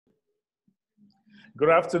Good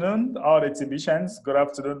afternoon, all the exhibitions. Good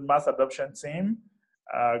afternoon, mass adoption team.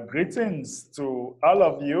 Greetings to all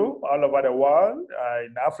of you all over the world.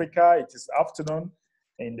 In Africa, it is afternoon.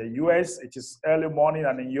 In the US, it is early morning.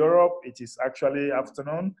 And in Europe, it is actually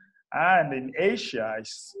afternoon. And in Asia,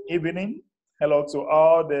 it's evening. Hello to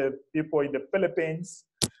all the people in the Philippines.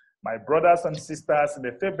 My brothers and sisters in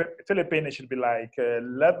the Philippines, it should be like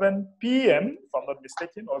 11 p.m., if I'm not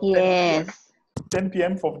mistaken, or 10 p.m. 10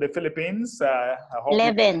 p.m. for the Philippines. I hope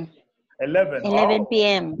 11. 11. 11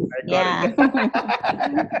 p.m. I got it.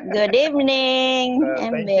 Good evening.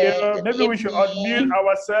 Thank you. Maybe we should unmute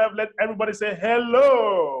ourselves. Let everybody say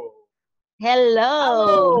hello.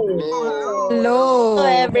 Hello. Hello. Hello,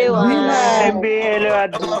 everyone. Hello.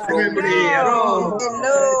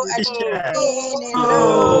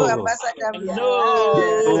 Hello, Ambassador.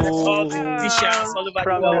 All musicians all over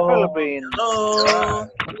From the the world. Philippines. Hello.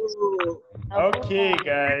 Okay,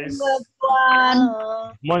 guys.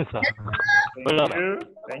 Monza.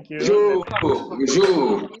 Thank you.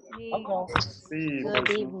 Bonjour. See, Good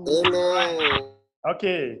evening. Hello.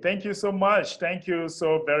 okay, thank you so much. Thank you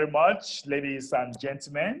so very much, ladies and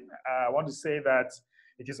gentlemen. I want to say that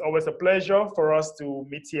it is always a pleasure for us to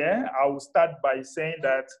meet here. I will start by saying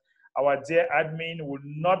that our dear admin will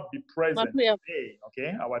not be present today.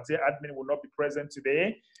 Okay, our dear admin will not be present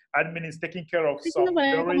today. Admin is taking care of some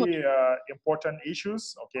very important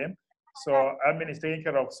issues. Okay, so admin is taking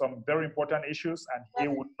care of some very important issues, and he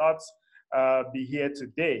will not be here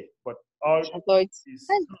today. But all is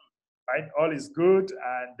right. All is good,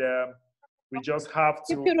 and we just have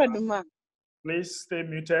to. Please stay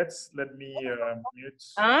muted. Let me mute.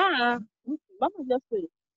 Let me mute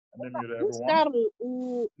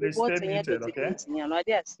everyone. Please stay muted, okay? I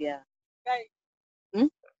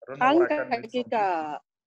don't know why I can't mute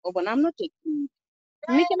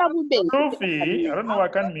some people. Sophie, I don't know why I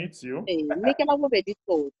can't mute you.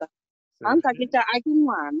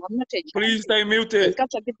 Please stay muted. You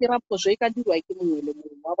can't mute it.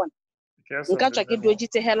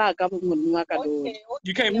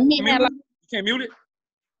 You can't mute it.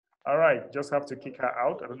 All right, just have to kick her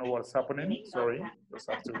out. I don't know what's happening. Sorry, just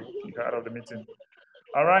have to kick her out of the meeting.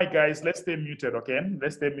 All right, guys, let's stay muted, okay?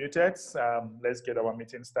 Let's stay muted. Let's get our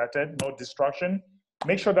meeting started. No distraction.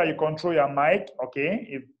 Make sure that you control your mic, okay?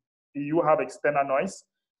 If you have external noise,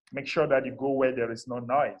 make sure that you go where there is no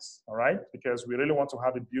noise, all right? Because we really want to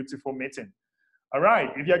have a beautiful meeting. All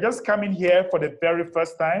right, if you're just coming here for the very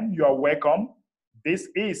first time, you are welcome. This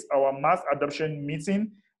is our mass adoption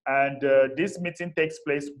meeting, and this meeting takes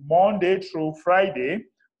place Monday through Friday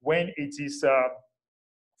when it is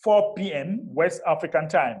 4 p.m. West African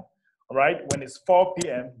time. All right, when it's 4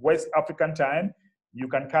 p.m. West African time, you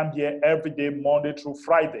can come here every day, Monday through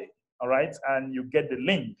Friday. All right, and you get the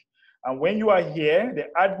link. And when you are here, the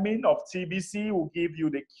admin of TBC will give you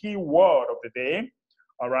the keyword of the day.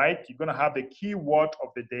 All right, you're going to have the keyword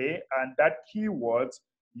of the day, and that keyword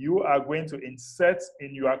you are going to insert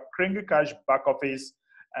in your Kringle Cash back office,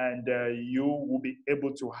 and you will be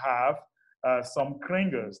able to have some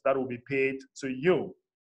Kringles that will be paid to you.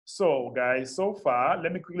 So, guys, so far,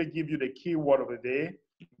 let me quickly give you the keyword of the day.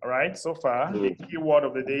 All right, so far, the keyword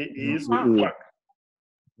of the day is work.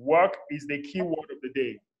 Work is the keyword of the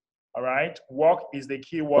day. All right, work is the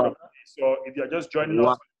keyword of the day. So, if you're just joining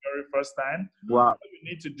us for the very first time, what you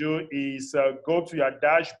need to do is go to your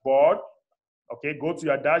dashboard. Okay, go to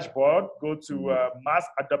your dashboard, go to mass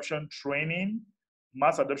adoption training,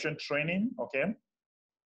 okay?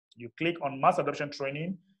 You click on mass adoption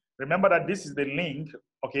training. Remember that this is the link,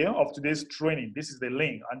 okay, of today's training. This is the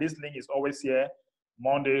link, and this link is always here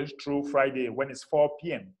Monday through Friday when it's 4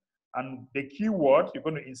 p.m. And the keyword, you're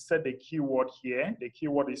going to insert the keyword here. The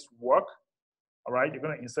keyword is work, all right? You're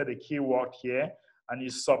going to insert the keyword here, and you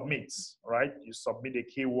submit, all right? You submit the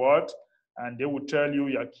keyword, and they will tell you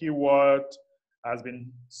your keyword has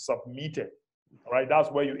been submitted, all right? That's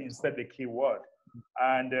where you insert the keyword.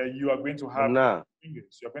 And you are going to have your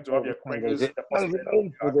Kringles. You're going to have your Kringles deposited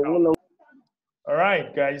on your account. All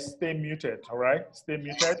right, guys, stay muted, all right? Stay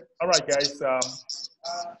muted. All right, guys, let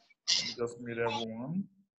me just mute everyone.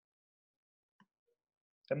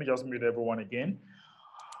 Let me just mute everyone again.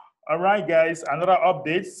 All right, guys, another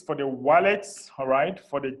updates for the wallets, all right?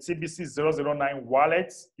 For the TBC 009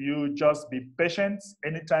 wallets, you just be patient.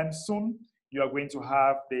 Anytime soon, you are going to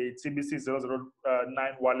have the TBC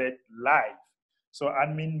 009 wallet live. So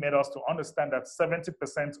admin made us to understand that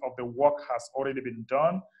 70% of the work has already been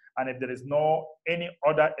done. And if there is no any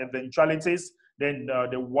other eventualities, then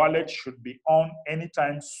the wallet should be on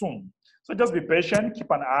anytime soon. So just be patient,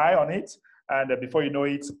 keep an eye on it. And before you know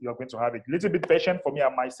it, you're going to have it. A little bit patient for me,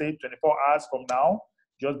 I might say 24 hours from now,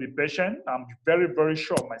 Just be patient. I'm very, very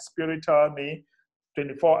sure. My spirit tells me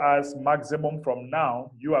 24 hours maximum from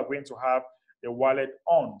now, you are going to have the wallet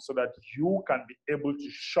on so that you can be able to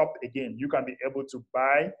shop again. You can be able to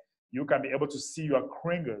buy. You can be able to see your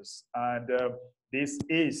kringles. And this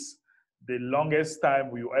is the longest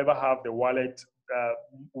time we will ever have the wallet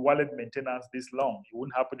maintenance this long. It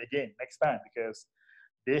won't happen again next time because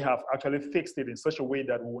they have actually fixed it in such a way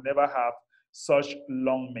that we will never have such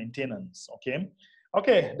long maintenance. Okay.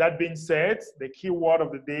 Okay. That being said, the key word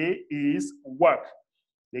of the day is work.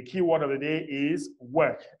 The key word of the day is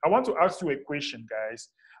work. I want to ask you a question, guys.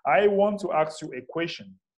 I want to ask you a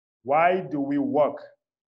question. Why do we work?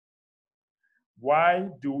 Why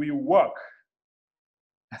do we work?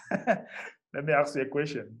 Let me ask you a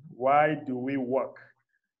question. Why do we work?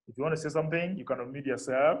 If you want to say something, you can unmute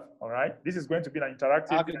yourself. All right. This is going to be an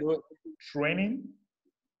interactive training.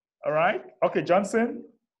 All right. Okay, Johnson,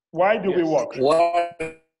 why do we work?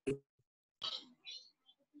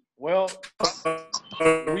 Well,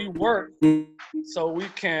 we work so we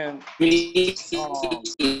can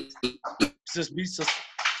just be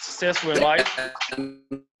successful in life.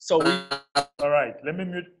 So we. All right. Let me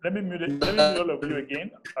mute all of you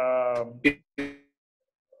again.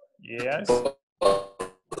 Yes.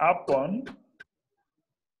 Upon,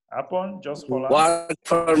 just hold on. Work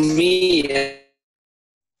for me.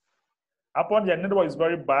 Upon, your network is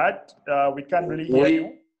very bad. We can't really hear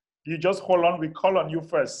you. You just hold on. We call on you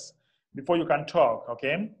first before you can talk,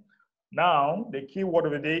 okay? Now, the key word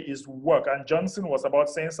of the day is work. And Johnson was about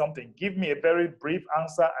saying something. Give me a very brief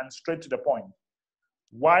answer and straight to the point.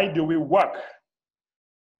 Why do we work?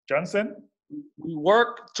 Johnson? We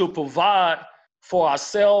work to provide for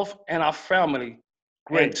ourselves and our family.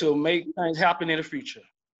 Great. And to make things happen in the future.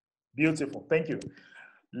 Beautiful. Thank you.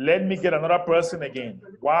 Let me get another person again.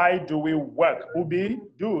 Why do we work? Ubi,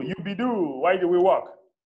 do. Ubi, do. Why do we work?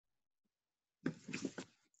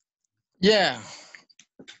 Yeah.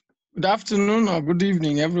 Good afternoon or good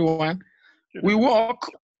evening, everyone. We work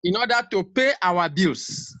in order to pay our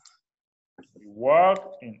bills. We work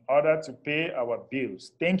in order to pay our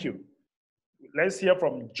bills. Thank you. Let's hear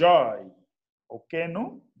from Joy. Okay,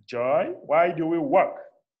 no? Joy, why do we work?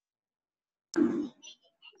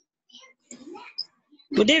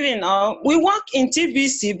 Good evening. We work in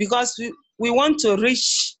TBC because we want to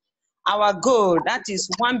reach our goal, that is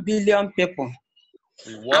 1 billion people.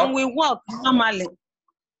 And we work normally.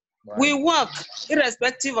 Right. We work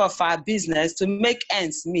irrespective of our business to make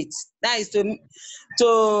ends meet. That is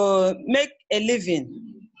to make a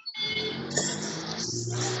living.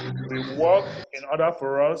 We work in order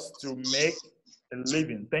for us to make a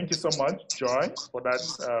living. Thank you so much, Joy, for that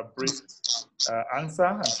brief answer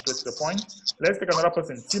and straight to the point. Let's take another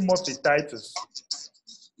person, Timothy Titus.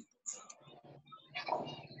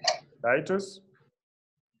 Titus?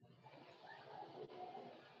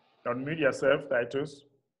 Unmute yourself, Titus.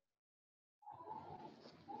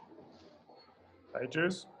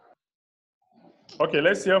 Titus? Okay,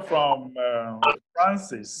 let's hear from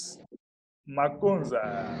Francis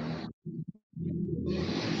Makunza.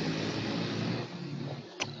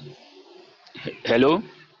 Hello?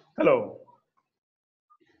 Hello.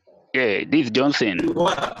 Yeah, this is Johnson. We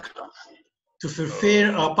work to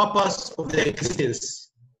fulfill our purpose of the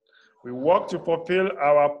existence. We work to fulfill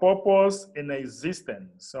our purpose in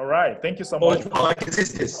existence. All right. Thank you so much. Our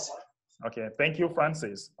existence. Okay. Thank you,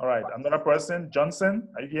 Francis. All right. Another person, Johnson,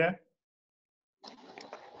 are you here?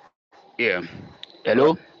 Yeah.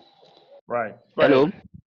 Hello? Right. Hello?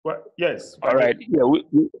 Well, yes. All right. Yeah,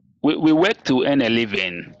 we work to earn a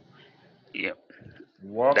living. Yeah.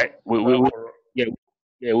 Work. We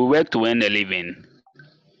work to earn a living.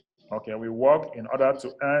 Okay, we work in order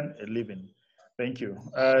to earn a living. Thank you.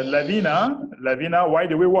 Lavina, why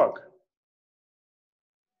do we work?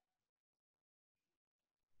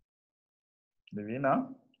 Lavina,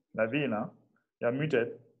 you're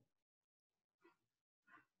muted.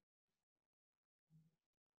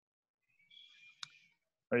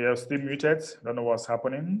 Oh, you're still muted. Don't know what's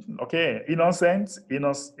happening. Okay, Innocent.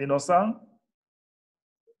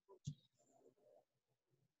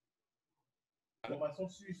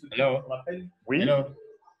 Hello. Oui. Hello.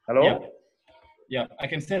 Hello. Yeah, I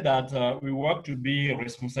can say that we work to be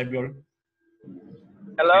responsible.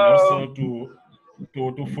 Hello. And also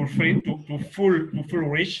to fulfill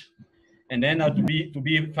rich, and then to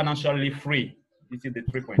be financially free. This is the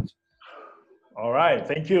 3 points. All right.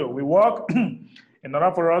 Thank you. We work in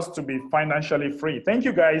order for us to be financially free. Thank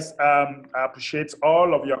you, guys. I appreciate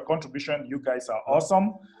all of your contribution. You guys are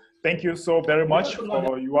awesome. Thank you so very much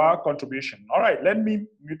for your contribution. All right, let me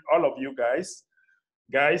mute all of you guys.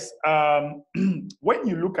 Guys, when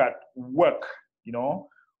you look at work, you know,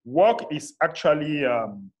 Work is actually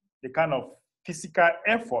the kind of physical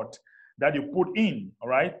effort that you put in, all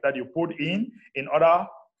right? That you put in order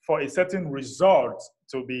for a certain result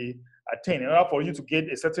to be attained, in order for you to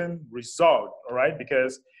get a certain result, all right?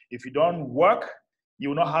 Because if you don't work, you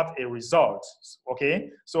will not have a result, okay?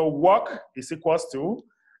 So work is equals to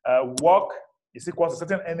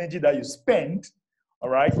certain energy that you spend, all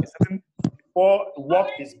right? Before work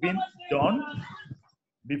is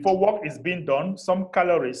being done, some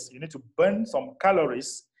calories, you need to burn some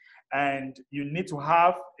calories, and you need to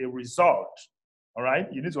have a result, all right?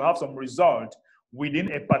 You need to have some result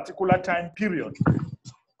within a particular time period,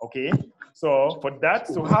 okay? So for that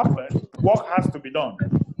to happen, work has to be done,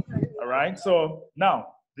 all right? So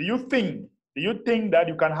now, do you think that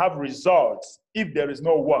you can have results if there is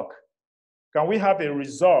no work? Can we have a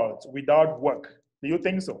result without work? Do you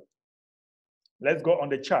think so? Let's go on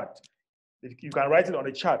the chart. If you can write it on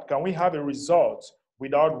the chart. Can we have a result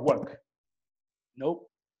without work? Nope.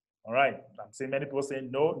 All right. I'm seeing many people saying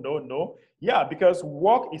no, no, no. Yeah, because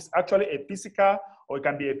work is actually a physical, or it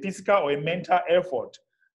can be a physical or a mental effort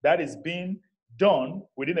that is being done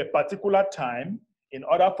within a particular time in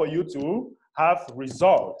order for you to have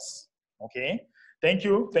results. Okay. Thank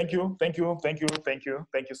you. Thank you. Thank you. Thank you. Thank you.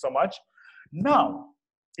 Thank you so much. Now,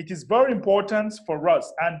 it is very important for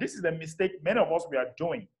us, and this is a mistake many of us we are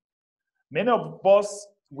doing. Many of us,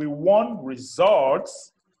 we want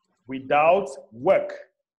results without work.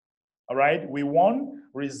 All right? We want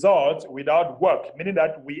results without work, meaning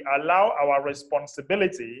that we allow our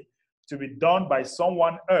responsibility to be done by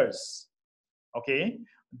someone else. Okay?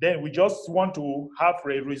 Then we just want to have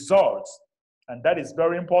a result, and that is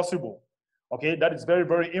very impossible. Okay? That is very,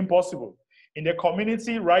 very impossible. In the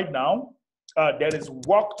community right now, there is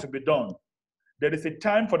work to be done. There is a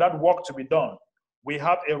time for that work to be done. We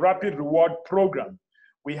have a rapid reward program.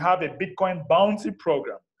 We have a Bitcoin bounty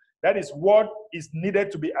program. That is what is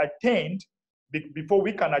needed to be attained before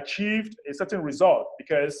we can achieve a certain result.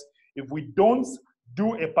 Because if we don't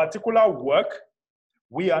do a particular work,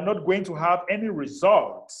 we are not going to have any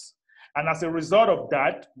results. And as a result of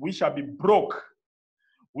that, we shall be broke.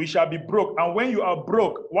 We shall be broke. And when you are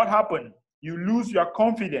broke, what happens? You lose your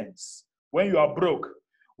confidence when you are broke.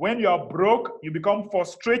 When you are broke, you become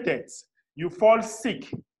frustrated. You fall sick.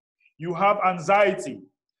 You have anxiety.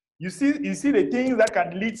 You see the things that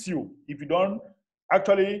can lead you if you don't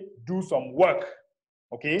actually do some work.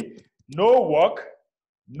 Okay? No work,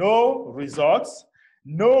 no results,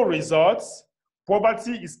 no results.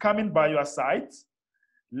 Poverty is coming by your side.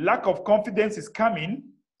 Lack of confidence is coming.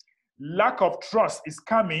 Lack of trust is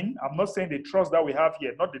coming. I'm not saying the trust that we have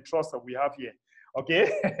here, not the trust that we have here.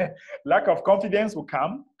 Okay? Lack of confidence will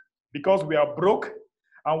come because we are broke.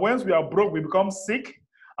 And once we are broke, we become sick.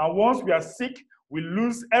 And once we are sick, we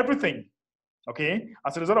lose everything. Okay?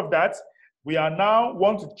 As a result of that, we are now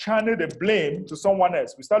want to channel the blame to someone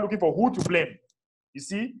else. We start looking for who to blame. You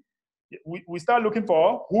see? We start looking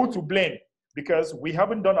for who to blame because we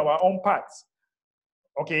haven't done our own parts.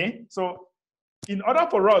 Okay? So in order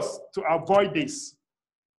for us to avoid this,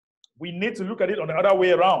 we need to look at it on the other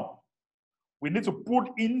way around. We need to put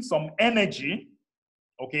in some energy.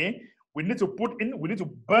 Okay? We need to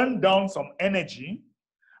burn down some energy.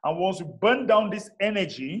 And once you burn down this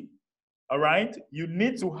energy, all right, you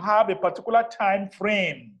need to have a particular time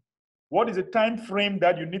frame. What is the time frame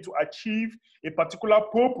that you need to achieve a particular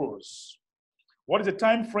purpose? What is the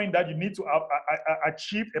time frame that you need to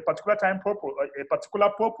achieve a particular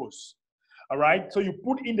purpose? All right, so you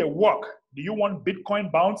put in the work. Do you want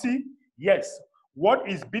Bitcoin bounty? Yes. What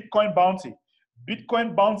is Bitcoin bounty?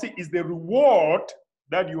 Bitcoin bounty is the reward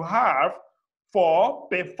that you have for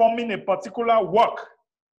performing a particular work.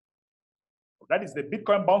 That is the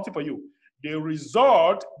Bitcoin bounty for you. The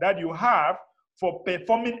result that you have for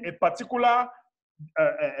performing a particular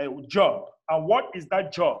job. And what is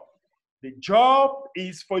that job? The job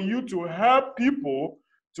is for you to help people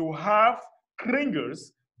to have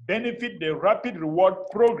Kringles benefit the rapid reward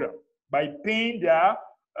program by paying their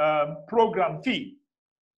program fee.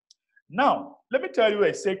 Now, let me tell you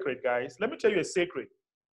a secret, guys. Let me tell you a secret.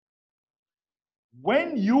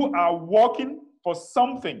 When you are working for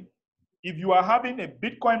something, if you are having a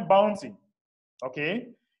Bitcoin bounty, okay?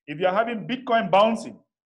 If you are having Bitcoin bounty,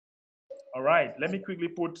 all right, let me quickly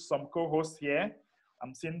put some co-hosts here.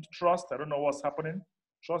 I'm seeing Trust. I don't know what's happening.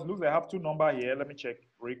 Trust, looks like I have two numbers here. Let me check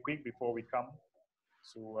real quick before we come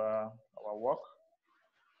to our work.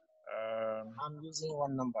 I'm using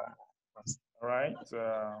one number. All right.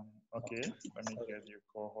 Okay. Let me get your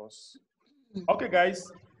co-host. Okay,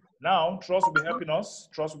 guys. Now, Trust will be helping us.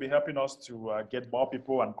 Trust will be helping us to get more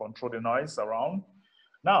people and control the noise around.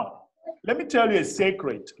 Now, let me tell you a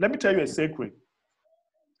secret. Let me tell you a secret.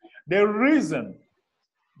 The reason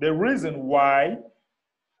why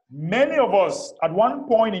many of us at one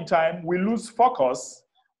point in time we lose focus,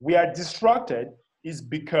 we are distracted, is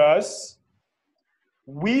because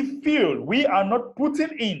we feel we are not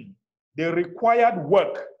putting in the required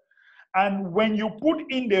work. And when you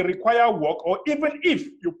put in the required work, or even if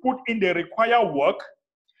you put in the required work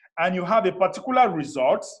and you have a particular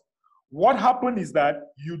result, what happens is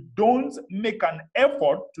that you don't make an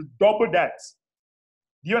effort to double that.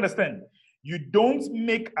 Do you understand? You don't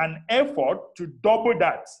make an effort to double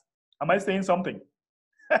that. Am I saying something?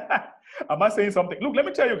 Am I saying something? Look, let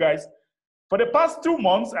me tell you guys, for the past 2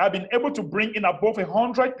 months, I've been able to bring in above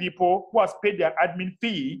 100 people who has paid their admin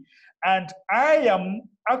fee, and I am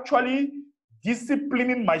actually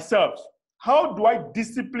disciplining myself. How do I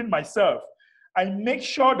discipline myself? I make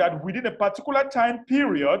sure that within a particular time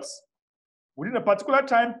period,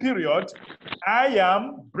 I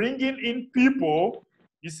am bringing in people.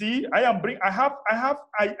 You see, I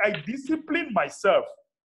discipline myself.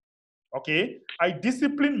 Okay, I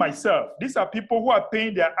discipline myself. These are people who are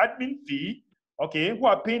paying their admin fee. Okay, who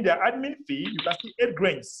are paying their admin fee. You can see 8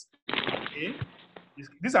 grains. Okay,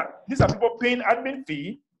 these are people paying admin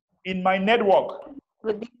fee in my network.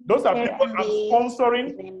 Those are people I'm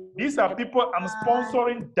sponsoring. These are people I'm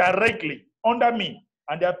sponsoring directly under me,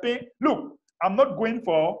 and they're paying. Look, I'm not going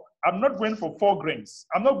for 4 grains.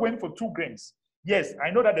 I'm not going for 2 grains. Yes, I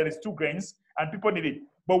know that there is 2 grains and people need it.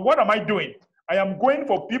 But what am I doing? I am going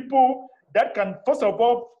for people that can, first of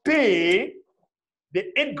all, pay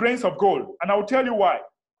the 8 grains of gold. And I will tell you why.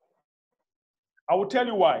 I will tell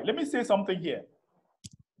you why. Let me say something here.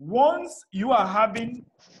 Once you are having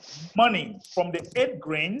money from the 8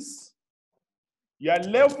 grains, your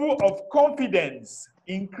level of confidence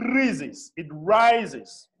increases, it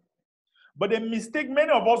rises. But the mistake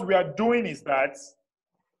many of us we are doing is that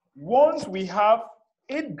once we have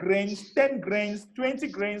 8 grains, 10 grains, 20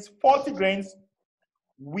 grains, 40 grains,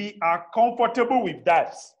 we are comfortable with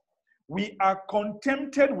that. We are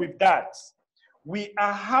contented with that. We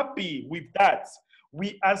are happy with that.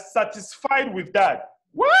 We are satisfied with that.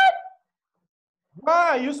 What? Why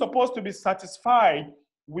are you supposed to be satisfied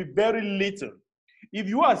with very little? If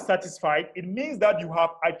you are satisfied, it means that you have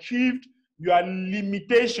achieved your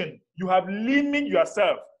limitation. You have limited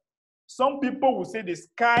yourself. Some people will say the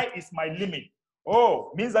sky is my limit.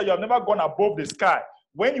 Oh, means that you have never gone above the sky.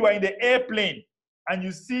 When you are in the airplane and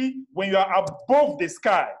you see when you are above the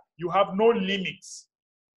sky, you have no limits.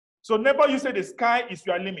 So never you say the sky is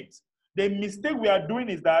your limit. The mistake we are doing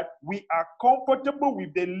is that we are comfortable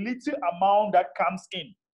with the little amount that comes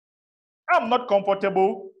in. I'm not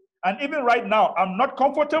comfortable. And even right now, I'm not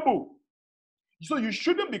comfortable. So you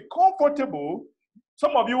shouldn't be comfortable.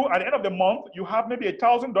 Some of you, at the end of the month, you have maybe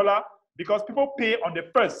 $1,000 because people pay on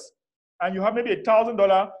the 1st. And you have maybe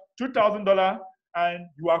 $1,000, $2,000, and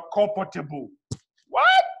you are comfortable.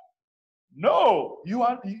 What? No, you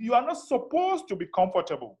are not supposed to be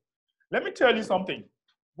comfortable. Let me tell you something.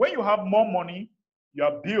 When you have more money,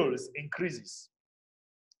 your bills increases.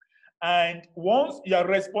 And once your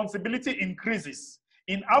responsibility increases,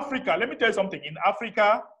 in Africa, let me tell you something. In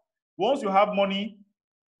Africa, once you have money,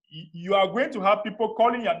 you are going to have people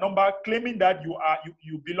calling your number, claiming that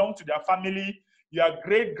you belong to their family. Your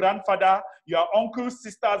great-grandfather, your uncle's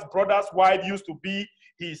sister's brother's wife used to be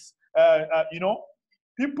his,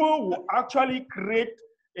 people will actually create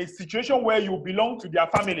a situation where you belong to their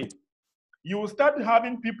family. You will start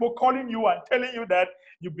having people calling you and telling you that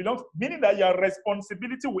you belong, meaning that your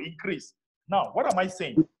responsibility will increase. Now, what am I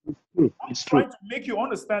saying? I'm trying to make you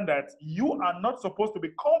understand that you are not supposed to be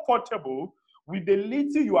comfortable with the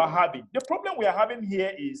little you are having. The problem we are having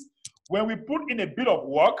here is when we put in a bit of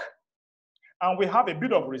work and we have a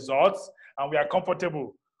bit of results and we are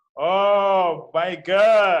comfortable. Oh my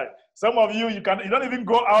God. Some of you, you don't even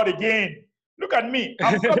go out again. Look at me.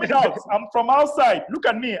 I'm coming out. I'm from outside. Look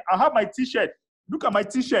at me. I have my t-shirt. Look at my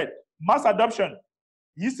t-shirt. Mass adoption.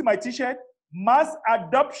 You see my t-shirt? Mass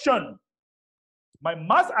adoption. My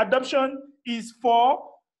mass adoption is for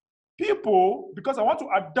people because I want to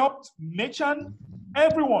adopt merchant,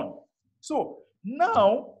 everyone. So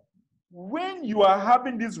now, when you are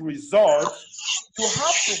having these results, you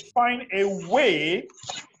have to find a way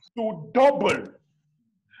to double.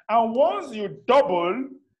 And once you double,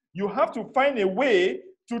 you have to find a way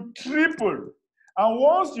to triple. And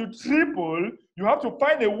once you triple, you have to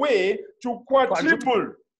find a way to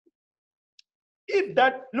quadruple.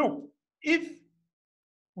 If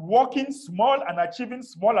working small and achieving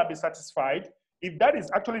small and be satisfied, if that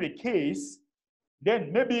is actually the case,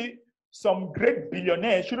 then maybe some great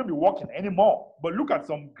billionaires shouldn't be working anymore. But look at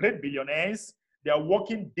some great billionaires. They are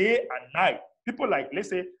working day and night. People like, let's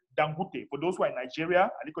say, Dangote. For those who are in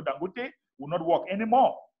Nigeria, Aliko Dangote will not work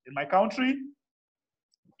anymore. In my country,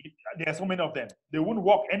 there are so many of them. They won't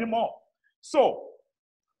work anymore. So,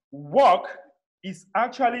 work is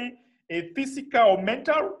actually a physical or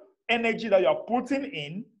mental energy that you are putting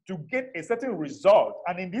in to get a certain result.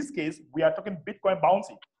 And in this case, we are talking Bitcoin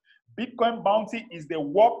bounty. Bitcoin bounty is the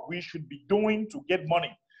work we should be doing to get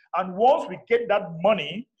money. And once we get that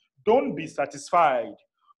money, don't be satisfied.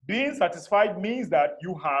 Being satisfied means that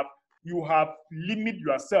you have limit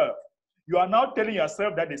yourself. You are now telling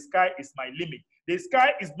yourself that the sky is my limit. The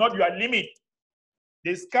sky is not your limit.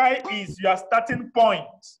 The sky is your starting point.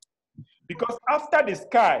 Because after the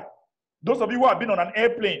sky, those of you who have been on an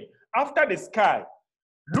airplane, after the sky,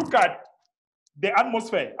 look at the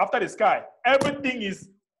atmosphere. After the sky, everything is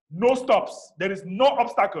no stops. There is no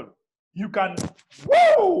obstacle. You can,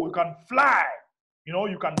 you can fly. You know,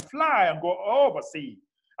 you can fly and go overseas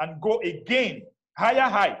and go again, higher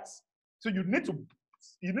heights. So you need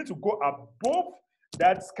to go above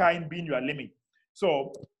that sky being your limit.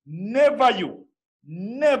 So never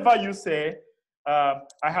you say, I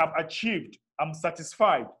have achieved, I'm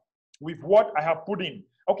satisfied with what I have put in.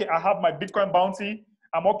 Okay, I have my Bitcoin bounty.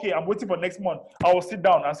 I'm okay, I'm waiting for next month. I will sit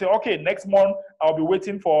down and say, okay, next month I'll be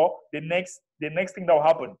waiting for the next thing that will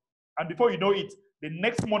happen. And before you know it, the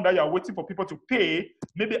next month that you are waiting for people to pay,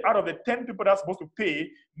 maybe out of the 10 people that are supposed to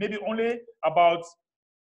pay, maybe only about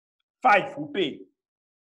 5 will pay.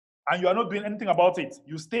 And you are not doing anything about it.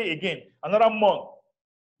 You stay again, another month.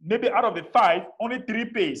 Maybe out of the 5, only 3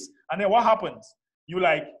 pays. And then what happens? You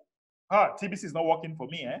like, TBC is not working for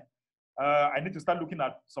me. I need to start looking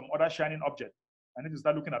at some other shining object. I need to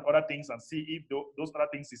start looking at other things and see if those other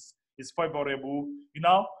things is favorable. You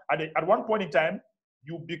know, at one point in time,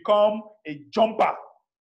 you become a jumper.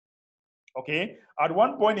 Okay? At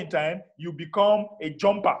one point in time, you become a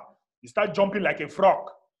jumper. You start jumping like a frog.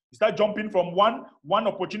 You start jumping from one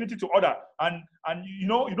opportunity to other. And you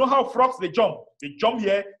know how frogs, they jump. They jump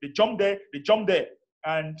here, they jump there, they jump there.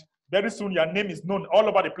 And very soon your name is known all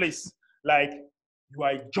over the place. Like, you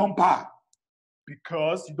are a jumper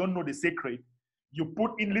because you don't know the secret. You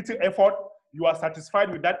put in little effort. You are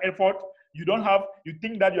satisfied with that effort. You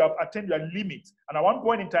think that you have attained your limit. And at one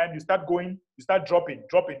point in time, you start dropping.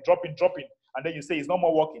 And then you say, it's no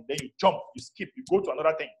more working. Then you jump, you skip, you go to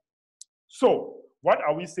another thing. So what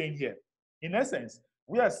are we saying here? In essence,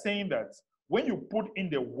 we are saying that when you put in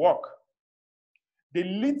the work, the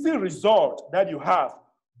little result that you have,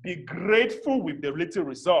 be grateful with the little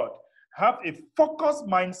result. Have a focused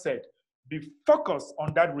mindset. Be focused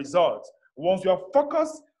on that result. Once you are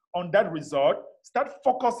focused on that result, start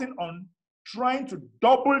focusing on trying to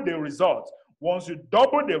double the result. Once you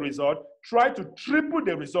double the result, try to triple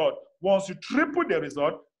the result. Once you triple the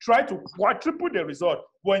result, try to quadruple the result.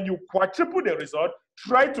 When you quadruple the result,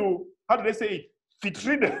 try to, how do they say it? Fit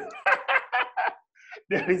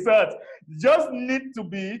the result. Just need to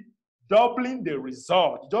be doubling the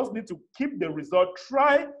result. Just need to keep the result.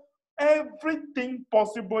 Try everything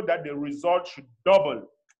possible that the result should double.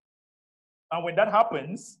 And when that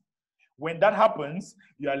happens,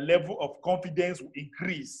 your level of confidence will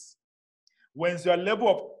increase. When your level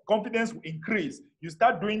of confidence will increase, you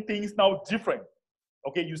start doing things now different.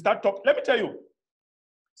 Okay, you start talking. Let me tell you,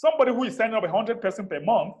 somebody who is signing up 100 person per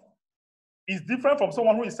month is different from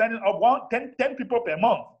someone who is signing up 10 people per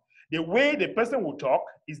month. The way the person will talk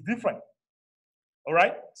is different. All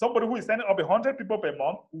right? Somebody who is signing up 100 people per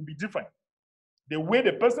month will be different. The way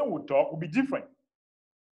the person will talk will be different.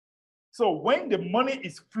 So when the money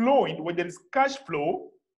is flowing, when there is cash flow,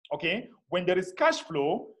 okay, when there is cash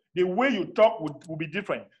flow, the way you talk will be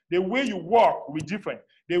different. The way you walk will be different.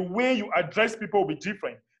 The way you address people will be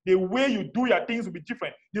different. The way you do your things will be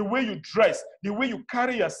different. The way you dress, the way you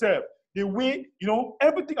carry yourself, the way,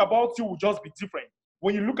 everything about you will just be different.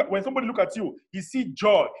 When somebody look at you, he see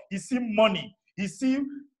joy, he see money, he see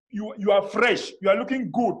you are fresh, you are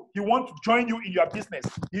looking good. He want to join you in your business.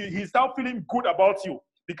 He start feeling good about you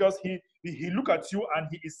because he look at you and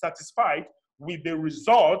he is satisfied with the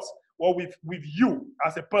results or with you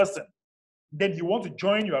as a person. Then he want to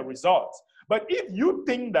join your results. But if you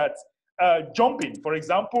think that jumping, for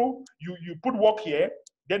example, you put work here,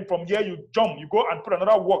 then from here you jump, you go and put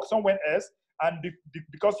another work somewhere else, and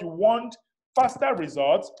because you want faster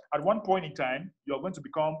results, at one point in time, you're going to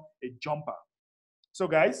become a jumper. So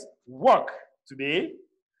guys, work today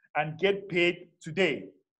and get paid today.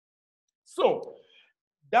 So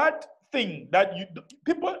that thing that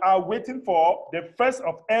people are waiting for the first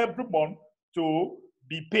of every month to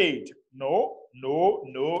be paid. No,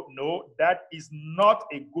 That is not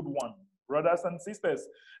a good one. Brothers and sisters,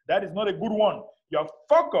 that is not a good one. Your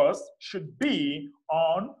focus should be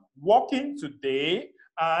on working today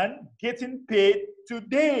and getting paid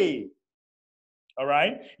today. All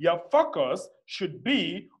right? Your focus should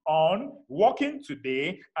be on working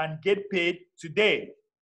today and get paid today.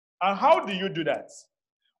 And how do you do that?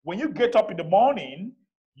 When you get up in the morning,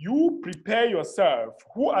 you prepare yourself.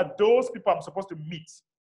 Who are those people I'm supposed to meet?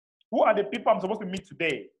 Who are the people I'm supposed to meet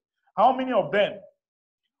today? How many of them?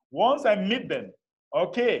 Once I meet them,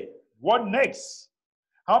 okay, what next?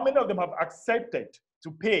 How many of them have accepted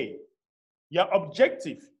to pay? Your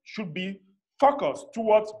objective should be focused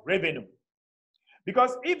towards revenue.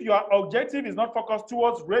 Because if your objective is not focused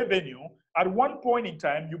towards revenue, at one point in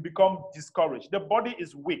time, you become discouraged. The body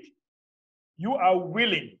is weak. You are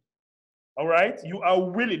willing, all right? You are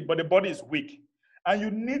willing, but the body is weak. And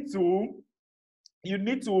you need to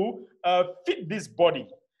fit this body.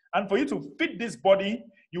 And for you to fit this body,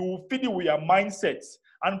 you will feed it with your mindset.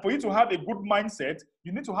 And for you to have a good mindset,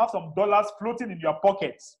 you need to have some dollars floating in your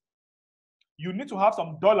pockets. You need to have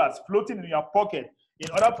some dollars floating in your pocket in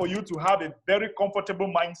order for you to have a very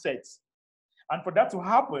comfortable mindset. And for that to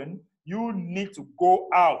happen, you need to go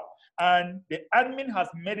out. And the admin has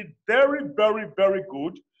made it very, very, very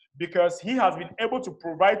good because he has been able to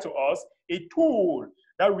provide to us a tool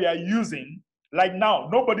that we are using. Like now,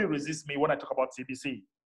 nobody resists me when I talk about CBC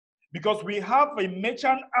because we have a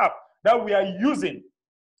merchant app that we are using.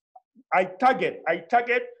 I target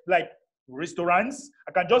like restaurants.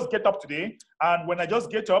 I can just get up today, and when I just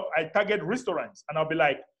get up, I target restaurants, and I'll be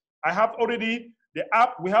like, I have already the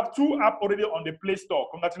app. We have 2 apps already on the Play Store.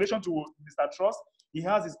 Congratulations to Mr. Trust. He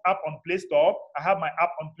has his app on Play Store. I have my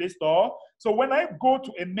app on Play Store. So when I go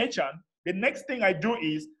to a merchant, the next thing I do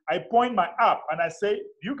is I point my app and I say,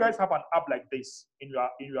 do you guys have an app like this in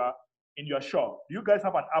your shop? Do you guys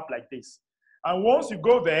have an app like this? And once you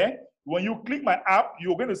go there, when you click my app,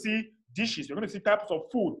 you're going to see dishes. You're going to see types of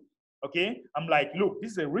food. Okay? I'm like, look,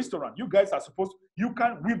 this is a restaurant. You guys are supposed, you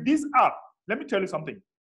can, with this app, let me tell you something.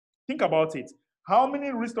 Think about it. How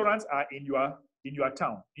many restaurants are in your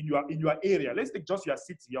town, in your area? Let's take just your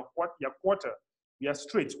city, your quarter, your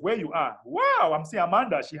street, where you are. Wow, I'm seeing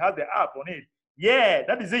Amanda. She has the app on it. Yeah,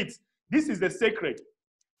 that is it. This is the secret.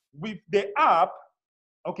 With the app,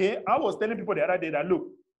 okay, I was telling people the other day that, look,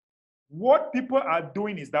 what people are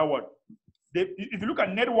doing is that what? If you look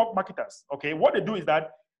at network marketers, okay, what they do is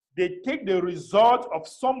that they take the result of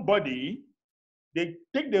somebody,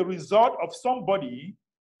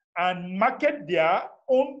 and market their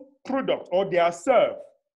own product or their serve.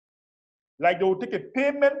 Like they will take a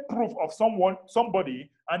payment proof of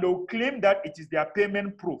somebody, and they will claim that it is their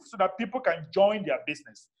payment proof so that people can join their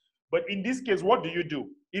business. But in this case, what do?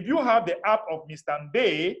 If you have the app of Mr.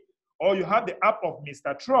 Mbe or you have the app of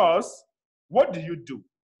Mr. Trust, what do?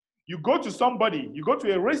 You go to somebody, you go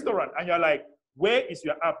to a restaurant, and you're like, where is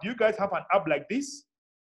your app? Do you guys have an app like this?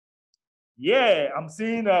 Yeah, I'm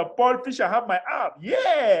seeing Paul Fisher have my app.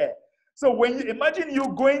 Yeah. So when you imagine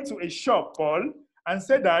you going to a shop, Paul, and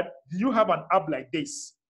say that, do you have an app like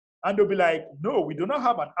this? And they'll be like, no, we do not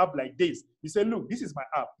have an app like this. You say, look, this is my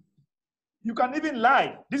app. You can even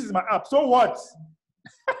lie. This is my app. So what?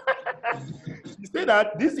 You say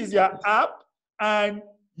that this is your app, and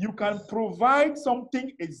you can provide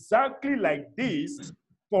something exactly like this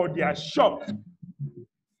for their shop.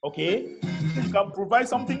 Okay? You can provide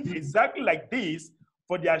something exactly like this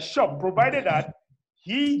for their shop, provided that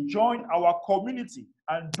he join our community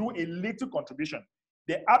and do a little contribution.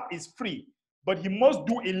 The app is free, but he must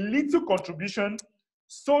do a little contribution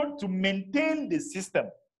so to maintain the system.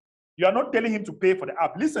 You are not telling him to pay for the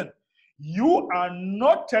app. Listen, you are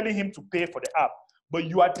not telling him to pay for the app, but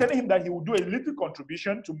you are telling him that he will do a little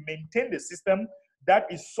contribution to maintain the system that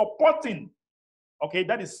is supporting, okay,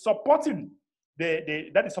 that is supporting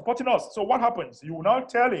us. So what happens? You will now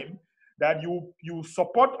tell him that you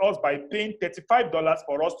support us by paying $35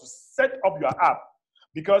 for us to set up your app.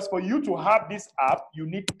 Because for you to have this app, you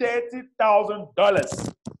need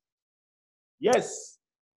 $30,000. Yes.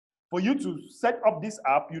 For you to set up this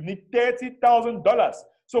app, you need $30,000.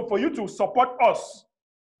 So for you to support us,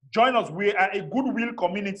 join us. We are a goodwill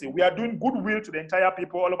community. We are doing goodwill to the entire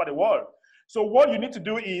people all over the world. So what you need to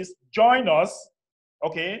do is join us,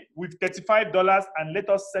 okay, with $35 and let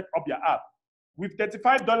us set up your app. With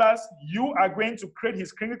 $35, you are going to create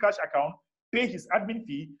his Kringle Cash account, pay his admin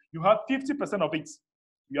fee. You have 50% of it.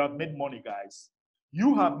 You have made money, guys.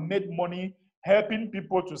 You have made money helping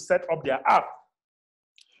people to set up their app.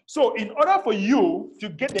 So in order for you to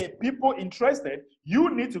get the people interested, you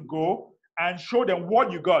need to go and show them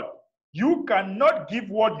what you got. You cannot give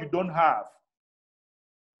what you don't have.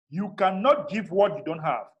 You cannot give what you don't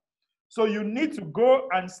have. So you need to go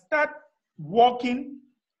and start working,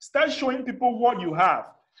 start showing people what you have,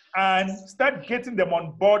 and start getting them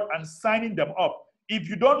on board and signing them up. If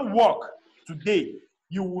you don't work today,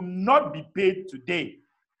 you will not be paid today.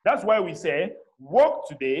 That's why we say, work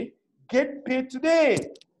today, get paid today.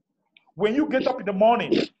 When you get up in the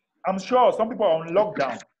morning, I'm sure some people are on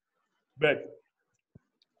lockdown, but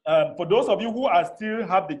for those of you who are still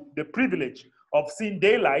have the privilege of seeing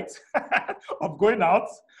daylight, of going out,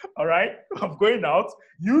 all right, of going out,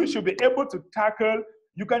 you should be able to tackle,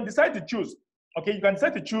 you can decide to choose, okay? You can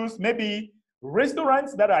decide to choose maybe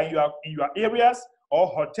restaurants that are in your areas, or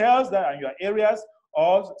hotels that are in your areas,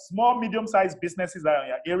 or small, medium-sized businesses that are in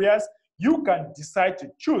your areas. You can decide to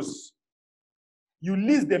choose. You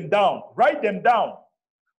list them down, write them down.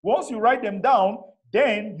 Once you write them down,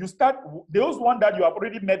 then you start, those ones that you have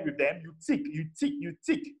already met with them, you tick, you tick, you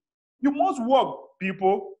tick. You must work,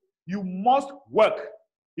 people. You must work.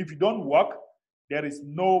 If you don't work, there is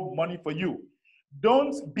no money for you.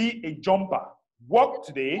 Don't be a jumper. Work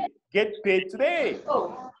today, get paid today.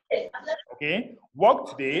 Okay? Work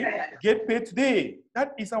today, get paid today.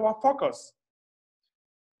 That is our focus.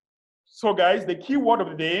 So guys, the key word of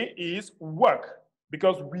the day is work,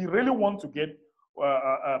 because we really want to get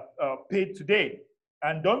paid today.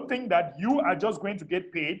 And don't think that you are just going to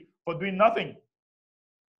get paid for doing nothing.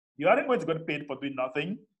 You aren't going to get paid for doing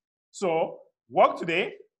nothing. So work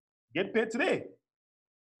today, get paid today.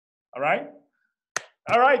 All right?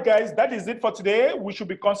 All right, guys, that is it for today. We should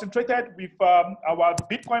be concentrated with our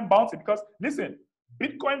Bitcoin bounty, because listen,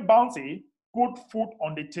 Bitcoin bounty put food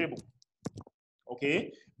on the table.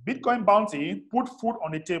 Okay? Bitcoin bounty put food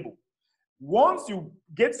on the table. Once you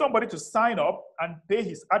get somebody to sign up and pay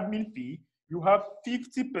his admin fee, you have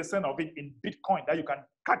 50% of it in Bitcoin that you can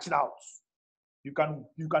catch it out. You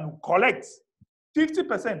can collect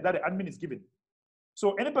 50% that the admin is giving.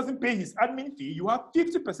 So any person pay his admin fee, you have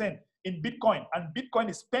 50% in Bitcoin, and Bitcoin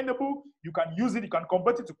is spendable. You can use it, you can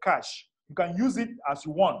convert it to cash. You can use it as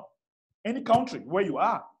you want, any country where you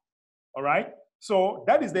are, all right? So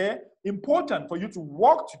that is important for you to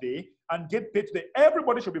work today and get paid today.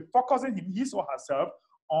 Everybody should be focusing his or herself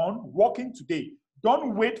on working today.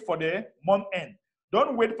 Don't wait for the month end.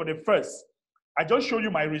 Don't wait for the first. I just showed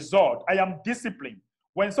you my result. I am disciplined.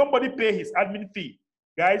 When somebody pay his admin fee,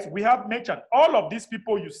 guys, we have merchants. All of these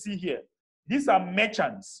people you see here, these are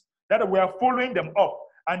merchants that we are following them up,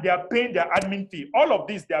 and they are paying their admin fee. All of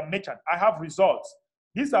these, they are merchants. I have results.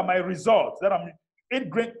 These are my results. That I'm 8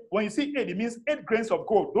 grains. When you see 8, it means 8 grains of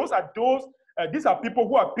gold. These are people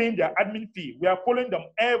who are paying their admin fee. We are following them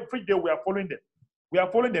every day. We are following them. We are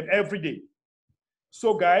following them every day.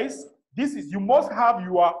 So guys, you must have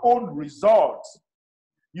your own results.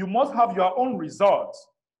 You must have your own results.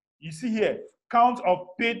 You see here, count of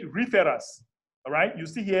paid referrals. All right, you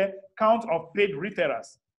see here, count of paid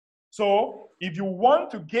referrals. So if you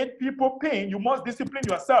want to get people paying, you must discipline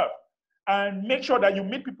yourself and make sure that you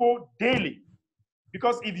meet people daily.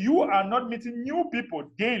 Because if you are not meeting new people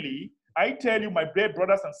daily, I tell you, my dear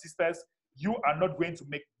brothers and sisters, you are not going to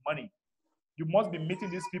make money. You must be meeting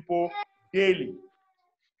these people daily.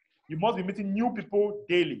 You must be meeting new people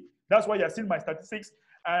daily. That's why you're seeing my statistics.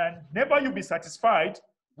 And never you be satisfied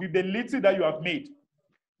with the little that you have made.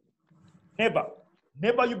 Never.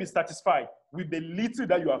 Never you be satisfied with the little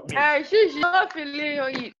that you have made.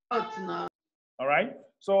 All right?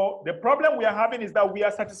 So the problem we are having is that we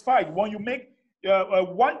are satisfied. When you make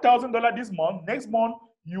 $1,000 this month, next month,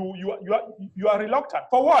 you are reluctant.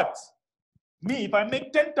 For what? Me, if I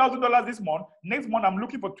make $10,000 this month, next month I'm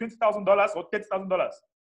looking for $20,000 or $30,000.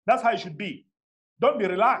 That's how it should be. Don't be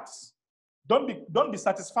relaxed. Don't be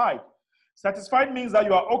satisfied. Satisfied means that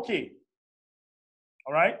you are okay.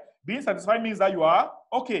 All right? Being satisfied means that you are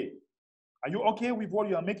okay. Are you okay with what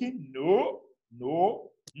you are making? No. No.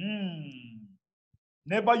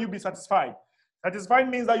 Never you be satisfied. Satisfied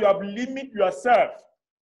means that you have limited yourself.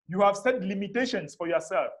 You have set limitations for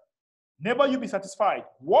yourself. Never you be satisfied.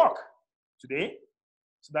 Work today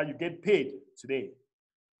so that you get paid today.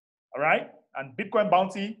 All right? And Bitcoin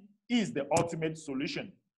bounty is the ultimate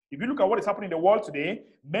solution. If you look at what is happening in the world today,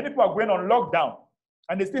 many people are going on lockdown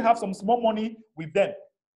and they still have some small money with them.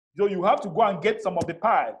 So you have to go and get some of the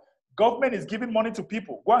pie. Government is giving money to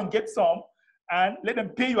people. Go and get some and let them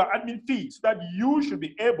pay your admin fee so that you should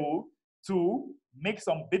be able to make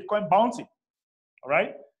some Bitcoin bounty. All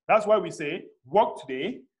right? That's why we say work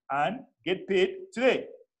today and get paid today.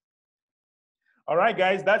 All right,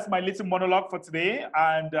 guys, that's my little monologue for today,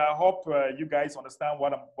 and I hope you guys understand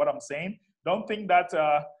what I'm saying. Don't think that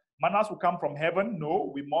manners will come from heaven.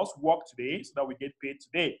 No, we must work today so that we get paid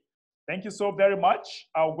today. Thank you so very much.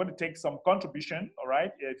 I'm going to take some contribution, all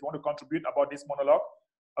right? If you want to contribute about this monologue.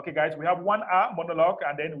 Okay, guys, we have 1 hour monologue,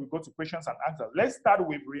 and then we go to questions and answers. Let's start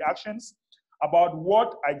with reactions about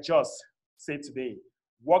what I just said today.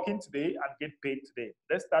 Working today and get paid today.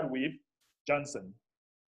 Let's start with Johnson.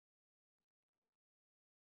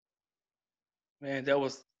 Man,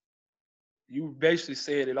 you basically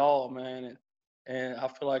said it all, man. And I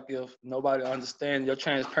feel like if nobody understands, your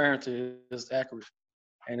transparency is accurate.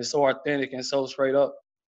 And it's so authentic and so straight up.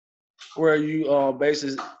 Where you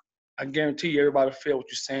basically, I guarantee you everybody feel what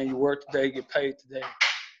you're saying. You work today, get paid today.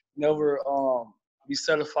 Never be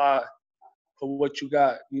satisfied for what you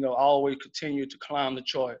got. You know, always continue to climb the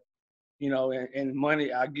chart. You know, and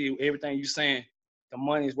money, I give you everything you're saying. The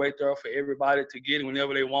money is right there for everybody to get it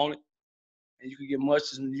whenever they want it. And you can get much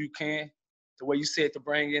as you can. The way you said to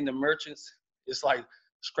bring in the merchants, it's like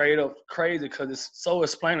straight up crazy because it's so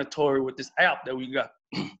explanatory with this app that we got.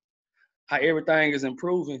 How everything is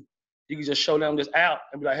improving. You can just show them this app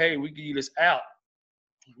and be like, hey, we give you this app.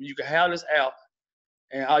 You can have this app,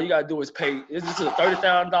 and all you gotta do is pay. This is a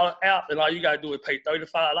 $30,000 app, and all you gotta do is pay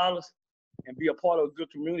 $35 and be a part of a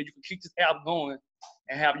good community. You can keep this app going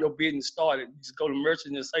and have your business started. You just go to merchants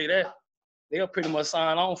and say that. They'll pretty much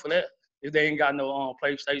sign on for that if they ain't got no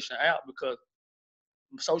PlayStation app, because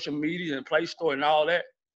social media and Play Store and all that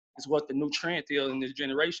is what the new trend is in this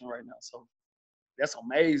generation right now. So that's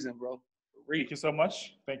amazing, bro. Thank you so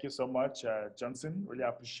much. Thank you so much, Johnson. Really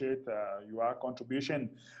appreciate your contribution.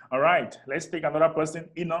 All right, let's take another person,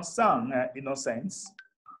 Innocence.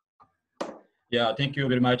 Yeah, thank you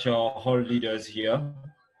very much, all leaders here.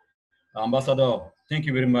 Ambassador, thank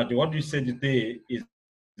you very much. What you said today is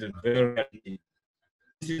very,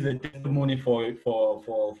 this is a testimony for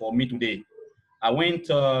me today. I went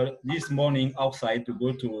this morning outside to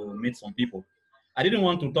go to meet some people. I didn't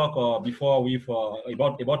want to talk before with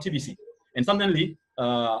about TBC, and suddenly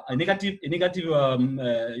a negative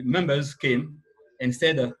members came and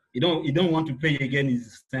said you don't want to pay again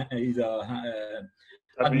his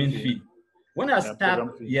admin fee. When I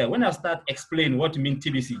start explaining what mean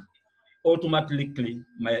TBC, automatically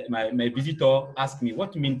my visitor asked me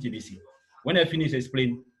what mean TBC. When I finish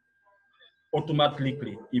explaining,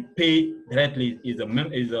 automatically he pay directly is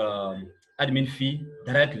admin fee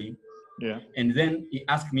directly. Yeah. And then he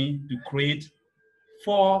asked me to create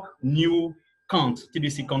 4 new accounts,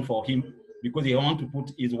 TBC account for him, because he want to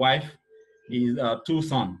put his wife, his 2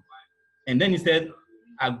 sons. And then he said,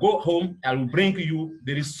 I go home, I will bring you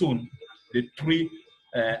very soon the 3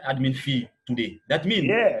 admin fee today. That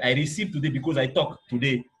means I received today, because I talked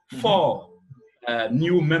today, 4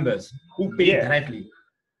 new members who pay directly.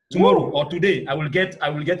 Tomorrow or today, I will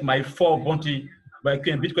get my 4 bounty by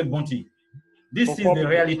Bitcoin bounty. This is the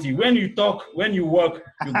reality. When you talk, when you work,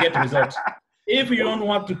 you get results. If you don't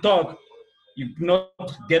want to talk, you do not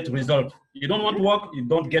get result. You don't want to work, you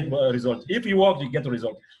don't get result. If you work, you get a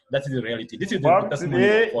result. That is the reality. This is the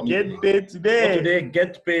testimony for me. Get paid today. Work today,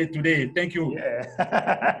 get paid today. Thank you.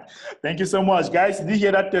 Yeah. Thank you so much, guys. Did you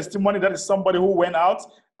hear that testimony? That is somebody who went out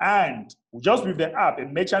and just with the app, a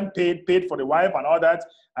merchant paid for the wife and all that,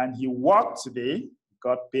 and he worked today,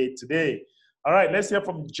 got paid today. All right, let's hear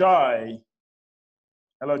from Joy.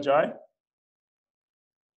 Hello, Joy.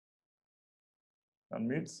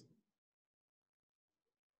 Unmute.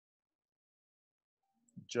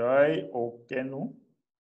 Joy Okenu.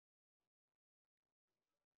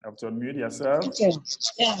 You have to unmute yourself. Okay.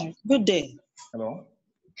 Yeah, good day. Hello.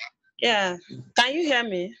 Yeah, can you hear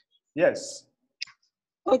me? Yes.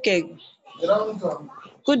 Okay.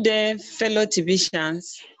 Good day, fellow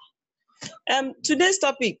TBCians. Today's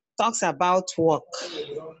topic talks about work,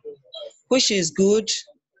 which is good.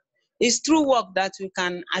 It's through work that we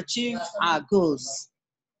can achieve our goals.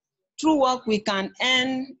 Through work, we can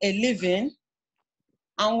earn a living,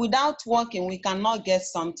 and without working, we cannot get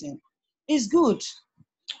something. It's good.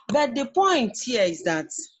 But the point here is that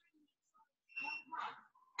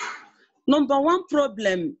number one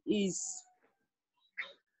problem is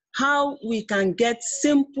how we can get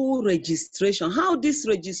simple registration, how this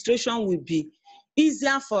registration will be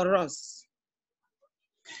easier for us.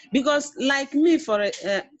 Because like me, for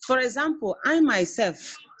example, I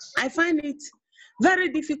myself, I find it very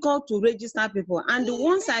difficult to register people. And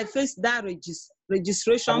once I face that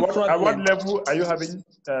registration problem. At what level are you having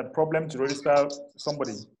a problem to register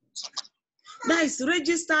somebody? That is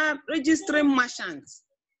registering merchants.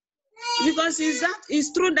 Because it's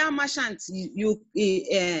through that merchant you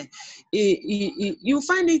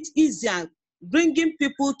find it easier bringing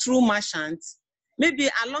people through merchants. Maybe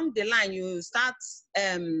along the line you start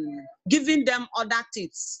giving them other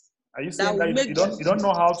tips. Are you saying that you don't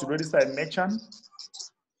know how to register a merchant?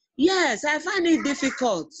 Yes, I find it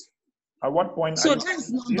difficult. At what point? So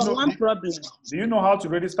that's number one problem. Do you know how to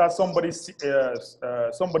register somebody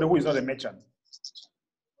who is not a merchant?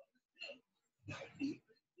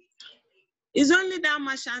 It's only that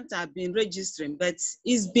merchant I've been registering, but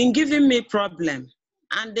it's been giving me problem.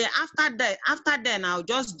 And then after then, I'll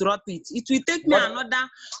just drop it. It will take me another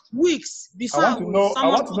weeks before I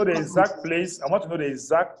want to know the exact place. I want to know the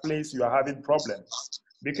exact place you are having problem,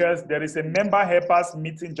 because there is a member helpers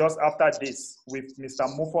meeting just after this with Mr.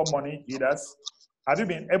 Mufo Money leaders. Have you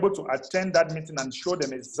been able to attend that meeting and show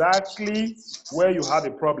them exactly where you have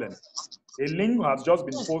a problem? A link has just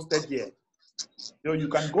been posted here. So you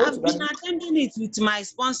can go to that. I've been attending it with my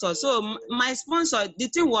sponsor. So my sponsor, the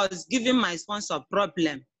thing was giving my sponsor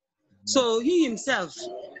problem. So he himself,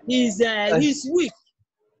 he's weak.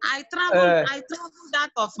 I traveled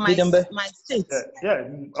out of my state. Yeah.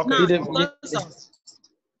 Okay.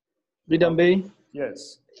 Bidambe.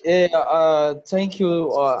 Yes. Thank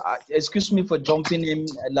you. Excuse me for jumping in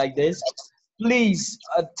like this. Please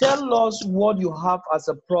tell us what you have as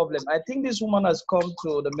a problem. I think this woman has come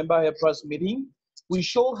to the member helpers meeting. We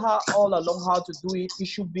show her all along how to do it. It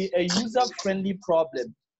should be a user-friendly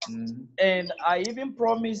problem. And I even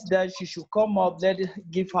promised that she should come up,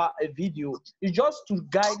 give her a video. It's just to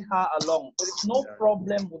guide her along. There is no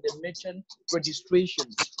problem with the merchant registration.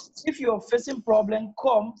 If you're facing problem,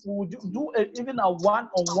 come. We will do even a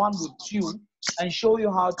one-on-one with you and show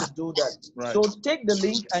you how to do that. Right. So take the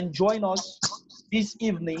link and join us this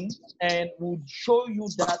evening, and we'll show you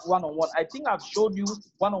that one-on-one. I think I've showed you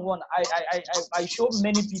one-on-one. I showed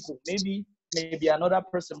many people, maybe another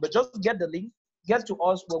person, but just get the link, get to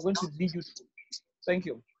us. We're going to lead you through. Thank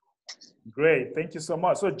you. Great, thank you so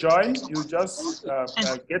much. So Joy, you just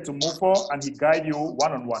get to Mufo and he guide you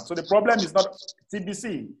one-on-one. So the problem is not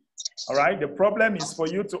TBC, all right? The problem is for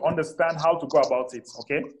you to understand how to go about it,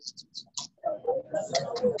 okay?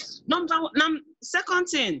 Second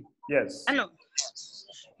thing. Yes. Hello.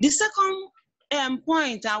 The second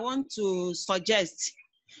point I want to suggest,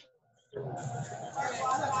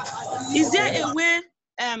 is there a way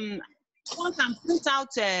one can print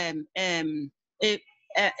out a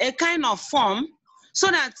kind of form so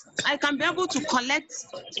that I can be able to collect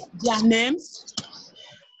their names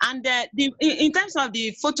and in terms of the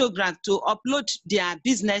photograph to upload their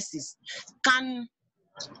businesses?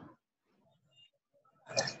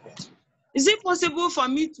 Is it possible for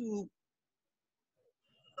me to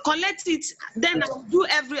collect it? Then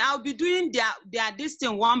I'll be doing their this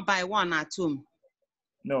thing one by one at home.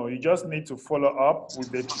 No, you just need to follow up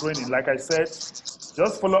with the training. Like I said,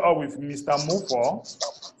 just follow up with Mr. Mufo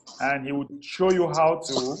and he will show you how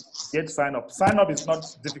to get sign up. Sign up is not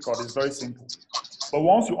difficult, it's very simple. But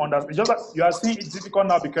once you understand, just that you are seeing it's difficult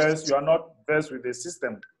now because you are not versed with the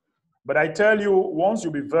system. But I tell you, once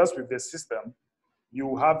you be versed with the system,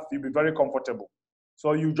 you'll be very comfortable.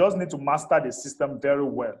 So you just need to master the system very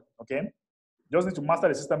well, okay? You just need to master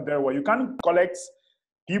the system very well. You can't collect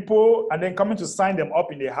people and then coming to sign them up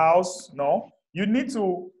in the house, no. You need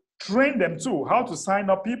to train them too, how to sign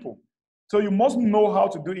up people. So you must know how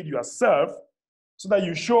to do it yourself so that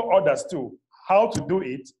you show others too how to do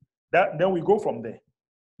it. Then we go from there,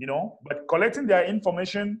 you know? But collecting their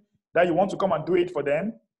information that you want to come and do it for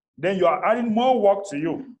them, then you are adding more work to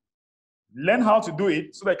you. Learn how to do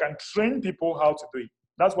it so they can train people how to do it.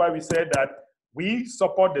 That's why we said that we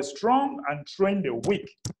support the strong and train the weak.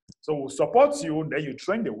 So we'll support you, then you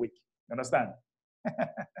train the weak. You understand?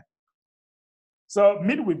 So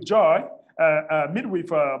meet with Joy, meet with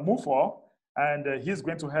Mufo, and he's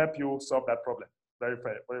going to help you solve that problem very,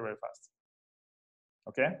 very, very fast.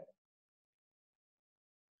 Okay?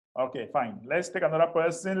 Okay, fine. Let's take another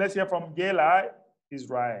person. Let's hear from Gela,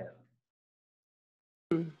 Israel.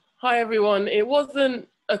 Hi, everyone. It wasn't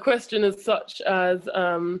a question as such as,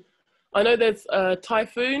 I know there's a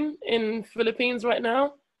typhoon in Philippines right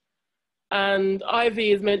now, and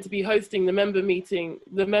Ivy is meant to be hosting the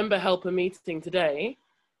member helper meeting today.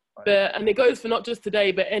 And it goes for not just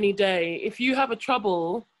today, but any day. If you have a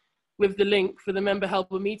trouble with the link for the member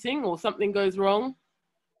helper meeting or something goes wrong,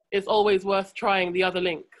 it's always worth trying the other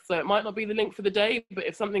link. So it might not be the link for the day, but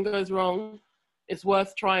if something goes wrong, it's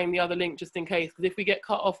worth trying the other link just in case. Because if we get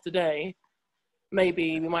cut off today,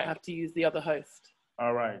 maybe we might have to use the other host.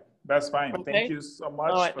 All right, that's fine. Okay. Thank you so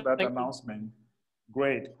much Right, for that thank announcement.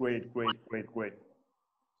 Great, great, great, great, great.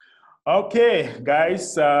 Okay,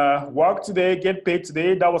 guys, work today, get paid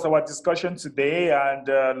today. That was our discussion today, and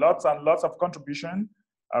lots of contribution.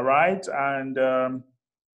 All right, and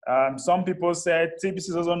some people said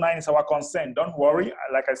TBC 009 is our concern. Don't worry.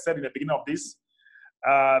 Like I said in the beginning of this,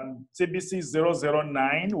 TBC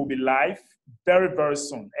 009 will be live very, very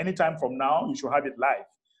soon. Anytime from now, you should have it live.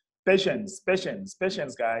 Patience, patience,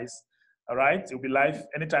 patience, guys. All right, it will be live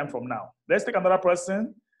anytime from now. Let's take another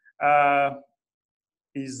person.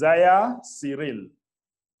 Isaiah Cyril.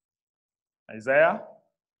 Isaiah,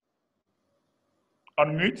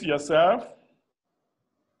 unmute yourself.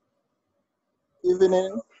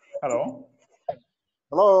 Evening. Hello.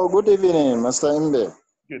 Hello, good evening, Mr. Mbe.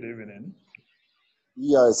 Good evening.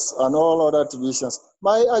 Yes, and all other divisions.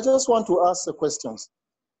 I just want to ask the questions.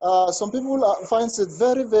 Some people find it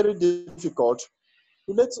very, very difficult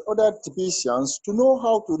to let other divisions to know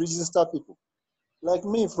how to register people. Like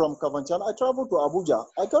me from Kavanchan, I travel to Abuja.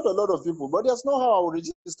 I got a lot of people, but there's no how I will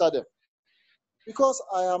register them because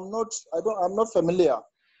I'm not familiar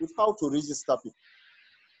with how to register people.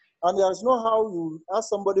 And there's no how you ask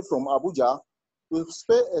somebody from Abuja to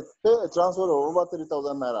pay a transfer of over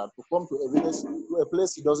 3,000 naira to come to a village, to a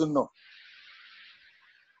place he doesn't know.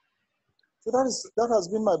 So that has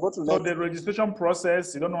been my bottleneck. So the registration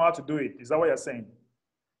process, you don't know how to do it. Is that what you're saying?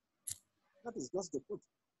 That is just the truth.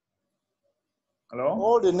 Hello?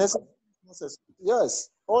 All the necessary process, yes,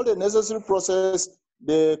 all the necessary process,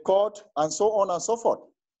 the court, and so on and so forth.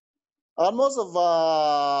 And most of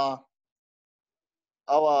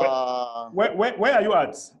Where are you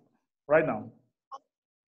at right now?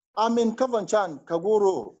 I'm in Kavanchan,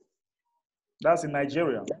 Kaguru. That's in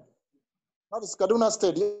Nigeria. That is Kaduna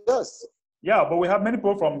State, yes. Yeah, but we have many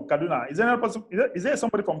people from Kaduna. Is there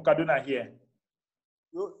somebody from Kaduna here?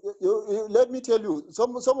 Let me tell you,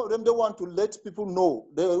 some of them don't want to let people know.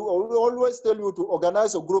 They always tell you to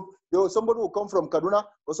organize a group. Somebody will come from Kaduna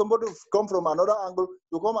or somebody will come from another angle.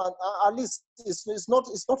 You come and at least it's not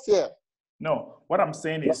fair. No, what I'm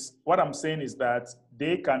saying is that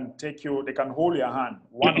they can take you, they can hold your hand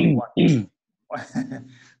one on one.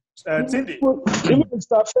 Cindy.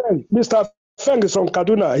 Mr. Feng is from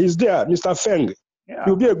Kaduna. He's there, Mr. Feng. Yeah.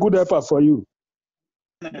 He'll be a good helper for you.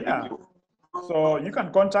 Yeah. So you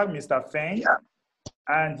can contact Mr. Feng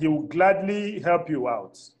and he will gladly help you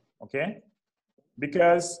out. Okay?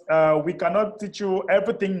 Because we cannot teach you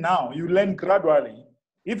everything now. You learn gradually.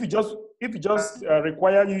 If you just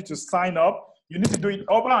require you to sign up, you need to do it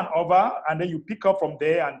over and over, and then you pick up from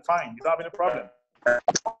there and fine. You don't have any problem.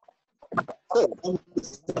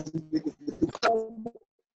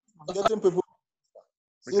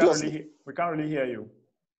 We can't really hear you.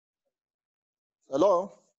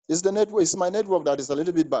 Hello? It's the network. It's my network that is a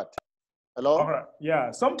little bit bad. Hello? All right.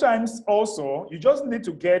 Yeah. Sometimes also you just need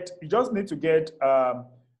to get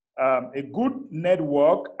a good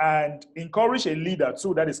network and encourage a leader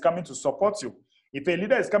too that is coming to support you. If a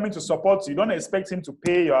leader is coming to support you, don't expect him to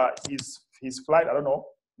pay his flight, I don't know,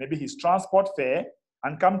 maybe his transport fare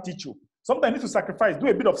and come teach you. Sometimes you need to sacrifice, do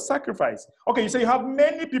a bit of sacrifice. Okay, you say you have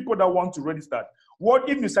many people that want to register. What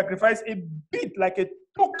if you sacrifice a bit, like a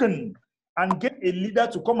token, and get a leader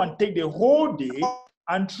to come and take the whole day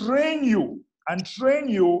and train you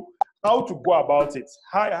how to go about it?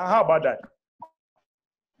 How about that?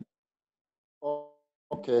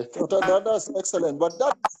 Okay, that's excellent. But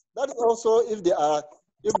that is also if they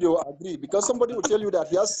will agree, because somebody will tell you that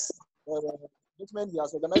he has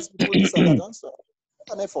organized people this and that, so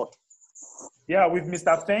an effort. Yeah, with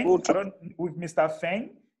Mr.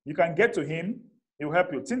 Feng, you can get to him. He will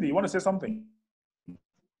help you. Cindy, you want to say something?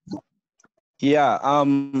 Yeah, I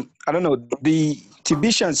don't know. The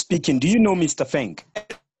Tibetan speaking. Do you know Mr. Feng?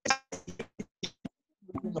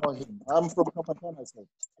 Know him. I'm from Kampala myself.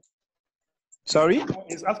 Sorry?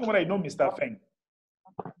 He's asking whether I know Mr. Feng.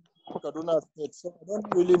 Kaduna State, so I don't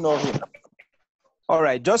really know him. All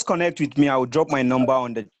right, just connect with me. I will drop my number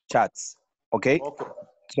on the chat. Okay? Okay.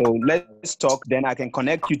 So let's talk. Then I can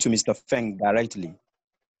connect you to Mr. Feng directly.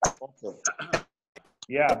 Okay.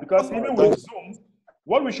 Yeah, because even with Zoom,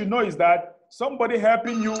 what we should know is that somebody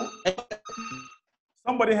helping you,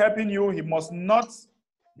 he must not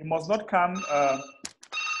come.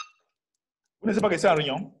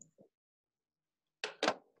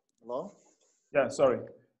 Hello? Yeah, sorry.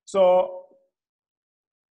 So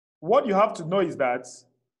what you have to know is that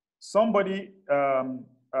somebody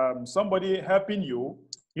helping you,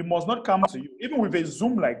 he must not come to you. Even with a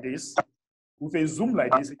Zoom like this,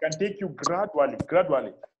 it can take you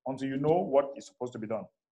gradually until you know what is supposed to be done.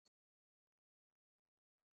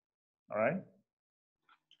 All right?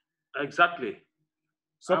 Exactly.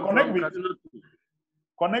 So connect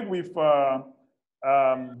with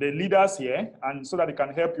the leaders here, and so that they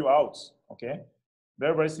can help you out. Okay?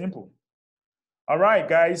 Very, very simple. All right,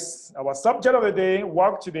 guys. Our subject of the day: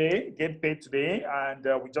 work today, get paid today, and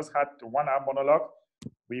we just had the 1 hour monologue.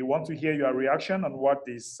 We want to hear your reaction on what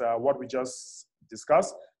we just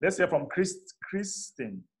discuss. Let's hear from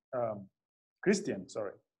Christian. Christian,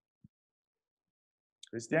 sorry.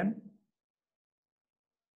 Christian?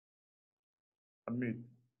 Unmute.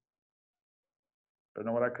 Don't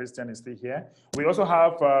know whether Christian is still here. We also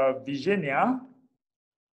have Virginia.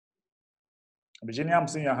 Virginia, I'm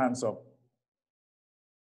seeing your hands up.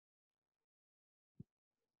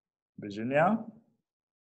 Virginia?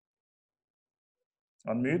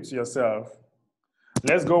 Unmute yourself.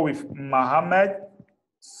 Let's go with Mohammed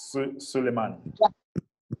Suleiman.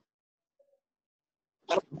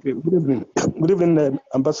 Okay, good evening. Good evening,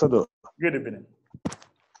 Ambassador. Good evening.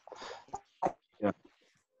 Yeah.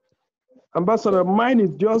 Ambassador, mine is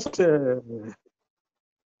just,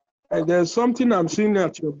 there's something I'm seeing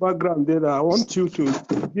at your background there that I want you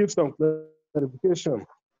to give some clarification.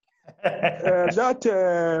 I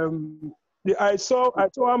saw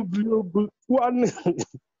one one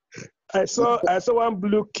I saw one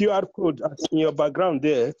blue QR code in your background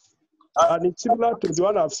there, and it's similar to the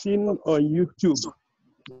one I've seen on YouTube.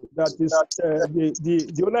 That is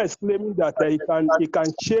the owner is claiming that he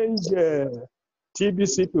can change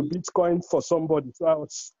TBC to Bitcoin for somebody. So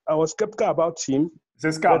I was skeptical about him.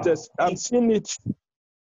 It's a scam. But I'm seeing it.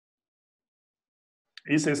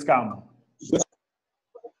 It's a scam.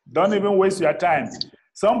 Don't even waste your time.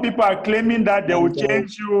 Some people are claiming that they will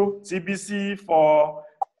change you TBC for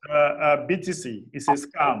BTC. It's a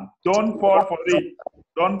scam. Don't fall for it.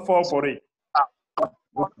 Don't fall for it.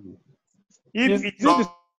 If it's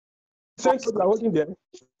not, there.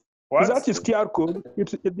 What? Is that his QR code?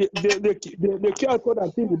 It's the QR code I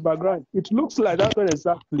think in the background. It looks like that one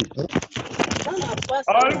exactly.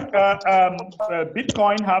 All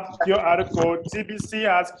Bitcoin have QR code. TBC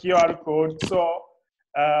has QR code. So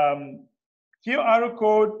QR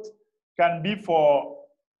code can be for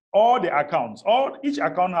all the accounts. Each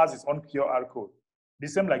account has its own QR code. The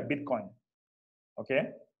same like Bitcoin.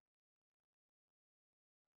 Okay.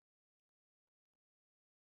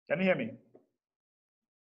 Can you hear me?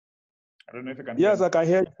 I don't know if you can hear me. Yes, I can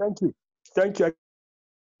hear you. Thank you. Thank you.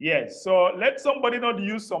 Yes. So let somebody not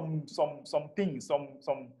use some things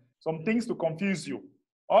to confuse you.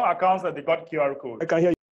 All accounts that they got QR code. I can hear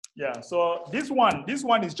you. Yeah. So this one is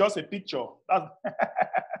just a picture.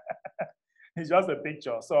 It's just a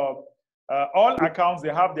picture. So all accounts,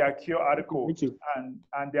 they have their QR code,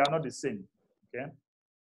 and they are not the same. Okay.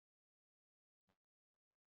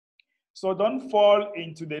 So don't fall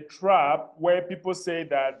into the trap where people say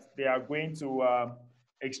that they are going to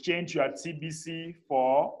exchange your TBC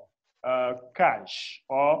for cash,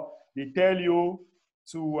 or they tell you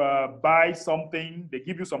to buy something. They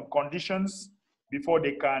give you some conditions before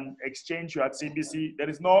they can exchange your TBC. There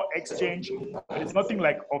is no exchange. There is nothing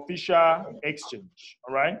like official exchange.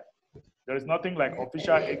 All right. There is nothing like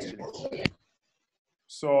official exchange.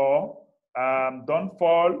 So don't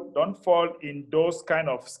fall in those kind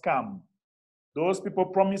of scam. Those people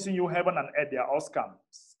promising you heaven and earth, they are all scams.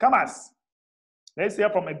 Scammers. Let's hear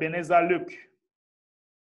from Ebenezer Luke.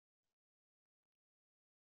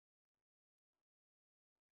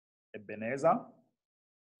 Ebenezer,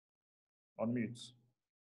 unmute.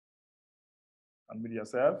 Unmute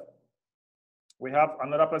yourself. We have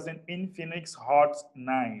another person, Infinix Hot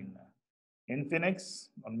 9. Infinix,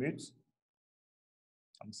 unmute.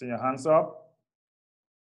 I'm seeing your hands up.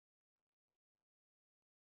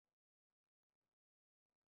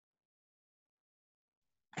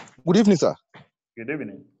 Good evening, sir. Good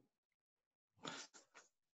evening.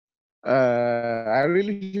 I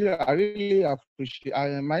really appreciate.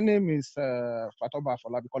 My name is Fatoba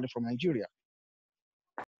Falabi, calling from Nigeria.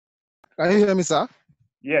 Can you hear me, sir?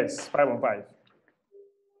 Yes, 515.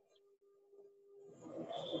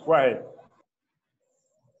 Go ahead.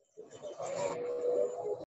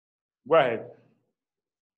 Go ahead.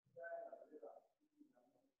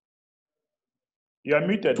 You are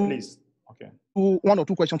muted, please. Okay. One or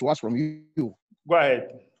two questions to ask from you. Go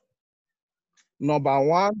ahead. Number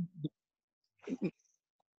one,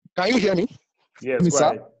 can you hear me? Yes, go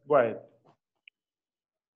ahead. Go ahead.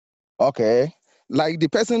 Okay. Like the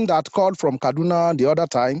person that called from Kaduna the other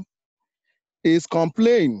time, his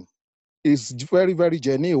complaint is very, very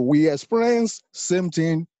genuine. We experience same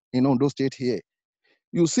thing in Ondo State here.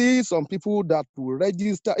 You see some people that will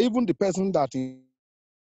register, even the person that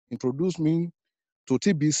introduced me to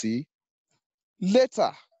TBC,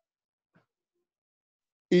 later,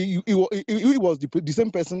 he was the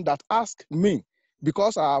same person that asked me,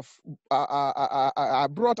 because I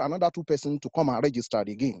brought another two persons to come and register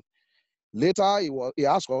again. Later, he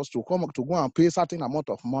asked us to go and pay a certain amount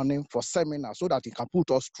of money for seminar so that he can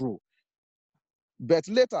put us through. But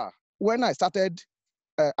later, when I started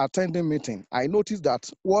attending meeting, I noticed that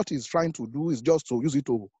what he's trying to do is just to use it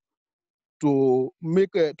to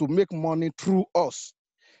make money through us,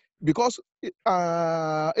 because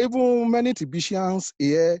even many Tibetians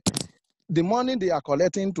here, the money they are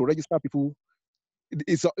collecting to register people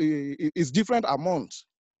is different amounts.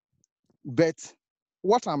 But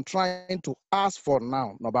what I'm trying to ask for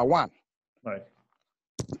now, number one, right,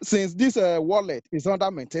 since this wallet is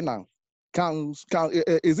under maintenance,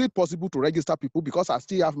 is it possible to register people? Because I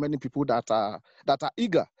still have many people that are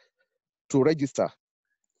eager to register.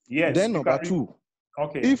 Yes. Then number two,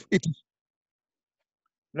 okay. If it is,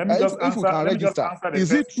 let me just answer. Let me just answer the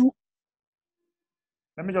is it true?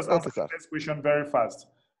 Let me just answer the first question very fast.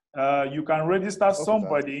 You can register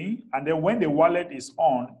somebody, and then when the wallet is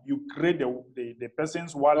on, you create the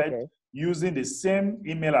person's wallet using the same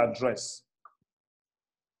email address.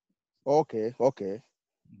 Okay.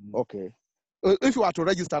 If you are to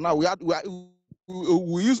register now, we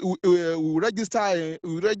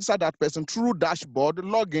register that person through dashboard,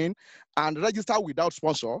 login, and register without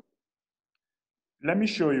sponsor. Let me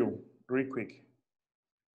show you real quick.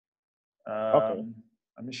 Let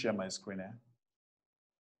me share my screen here.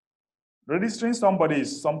 Registering somebody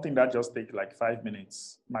is something that just takes like 5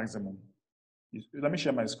 minutes maximum. Let me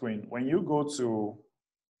share my screen. When you go to,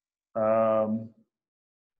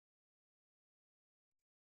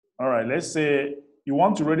 all right, let's say you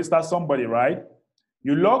want to register somebody, right?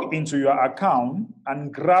 You log into your account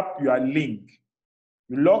and grab your link.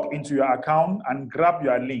 You log into your account and grab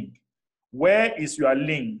your link. Where is your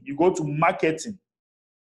link? You go to marketing.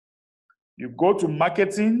 You go to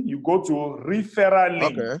marketing, you go to referral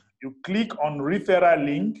link. You click on referral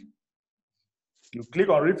link. You click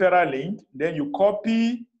on referral link, then you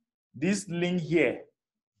copy this link here.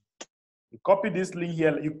 You copy this link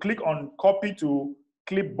here. You click on copy to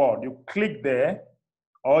clipboard. You click there,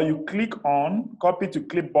 or you click on copy to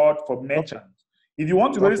clipboard for merchant. If you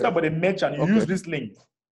want to register by the merchant, you use this link.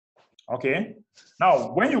 Okay.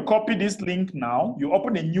 Now, when you copy this link now, you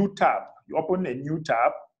open a new tab. You open a new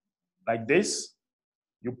tab like this.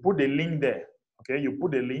 You put the link there. Okay. You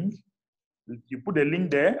put the link. You put the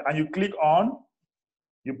link there, and you click on.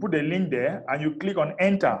 You put the link there, and you click on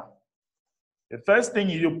enter. The first thing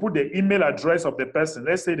is you put the email address of the person.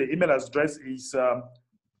 Let's say the email address is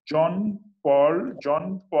John Paul.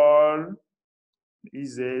 John Paul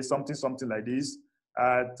is something like this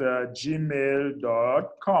at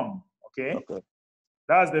gmail.com. Okay.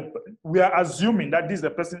 We are assuming that this is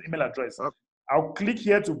the person's email address. I'll click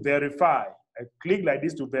here to verify. I click like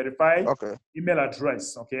this to verify email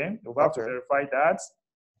address. Okay. You have to verify that.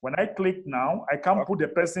 When I click now, I can put the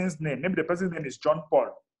person's name. Maybe the person's name is John Paul.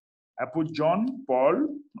 I put John Paul.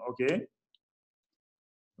 Okay.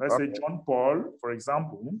 Let's say John Paul, for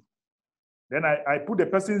example. Then I put the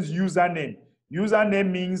person's username. Username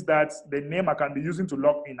means that the name I can be using to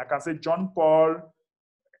log in. I can say John Paul,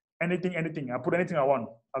 anything. I put anything I want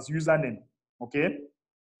as username. Okay.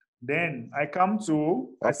 Then I come to,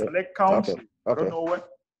 I select country. I don't know what.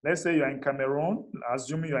 Let's say you're in Cameroon.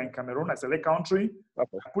 Assuming you're in Cameroon, I select country. I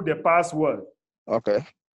put the password.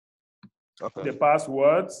 The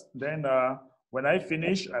passwords. Then when I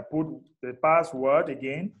finish, I put the password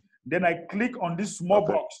again. Then I click on this small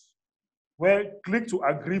box where click to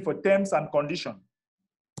agree for terms and conditions.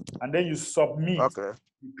 And then you submit.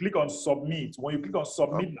 You click on submit. When you click on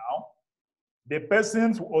submit now, the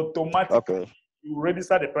person will automatically you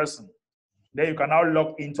register the person. Then you can now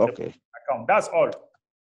log into the account. That's all.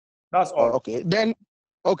 That's all. Then,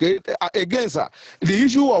 again, sir, the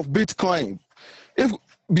issue of Bitcoin,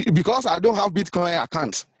 because I don't have Bitcoin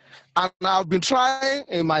account, and I've been trying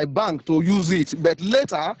in my bank to use it, but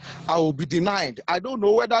later I will be denied. I don't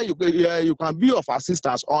know whether you can be of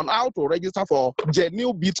assistance on how to register for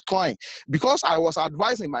genuine Bitcoin, because I was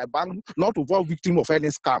advised in my bank not to fall victim of any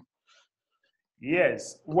scam.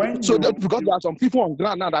 Yes. Because there are some people on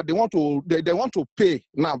ground now that they want to pay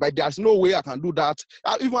now, but there's no way I can do that.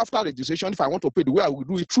 Even after registration, if I want to pay, the way I will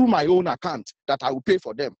do it through my own account that I will pay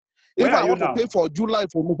for them. If I want to pay for July,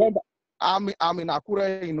 for November, I'm in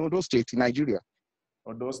Akure in Ondo State, in Nigeria.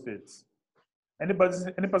 Ondo State. Any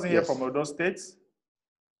person here from Ondo State?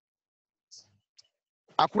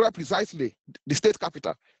 Akure, precisely, the state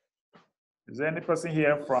capital. Is there any person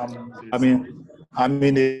here from? I'm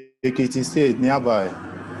in Ekiti State, nearby.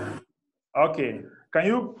 Okay. Can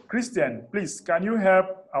you, Christian, please, can you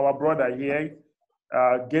help our brother here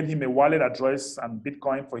get him a wallet address and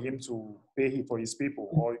Bitcoin for him to pay for his people,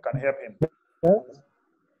 or you can help him?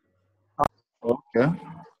 Okay.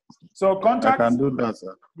 So contact. I can do that,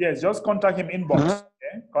 sir. Yes, just contact him inbox.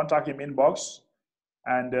 Okay? Contact him inbox,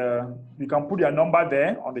 and you can put your number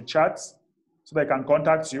there on the chat. so they can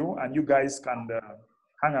contact you and you guys can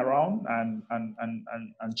hang around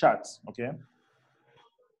and chat. Okay.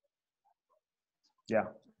 Yeah.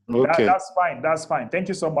 Okay. That's fine. That's fine. Thank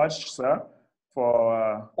you so much, sir,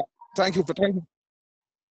 for. Thank you.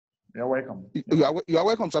 You're welcome. You are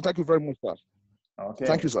welcome, sir. Thank you very much, sir. Okay.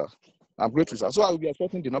 Thank you, sir. I'm grateful, sir. So I will be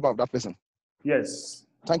expecting the number of that person. Yes.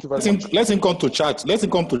 Thank you very much. Let him come to chat. Let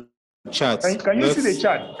him come to chat. Can you see the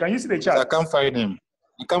chat? Can you see the chat? I can't find him.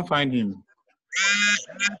 I can't find him.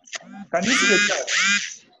 Can you see the chat?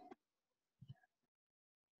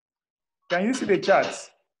 Can you see the chat?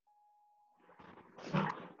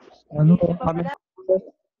 I know. I mean, if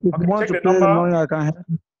you want to pay the money, I can help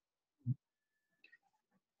you.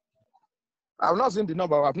 I've not seen the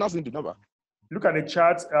number. I've not seen the number. Look at the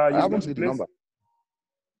chat. I haven't seen the number.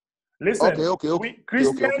 Listen. Okay.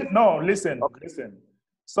 Christian, no, listen.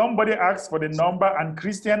 Somebody asked for the number and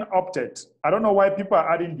Christian opted. I don't know why people are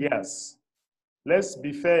adding theirs. Let's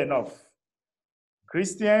be fair enough.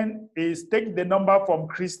 Christian is take the number from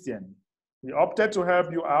Christian. He opted to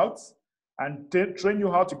help you out and train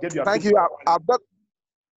you how to get your. Thank you. I've got.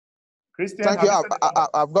 Christian. Thank you.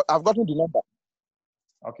 I've gotten the number.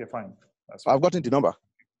 Okay, fine. I've gotten the number.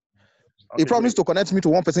 Okay, he promised to connect me to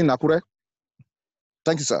one person in Akure.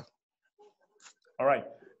 Thank you, sir. All right.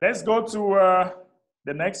 Let's go to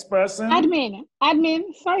the next person. Admin,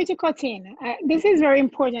 sorry to cut in. This is very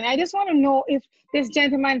important. I just want to know if this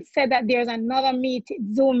gentleman said that there's another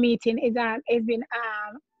Zoom meeting is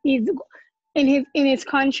in his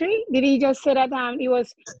country. Did he just say that he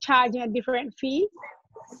was charging a different fee?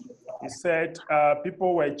 He said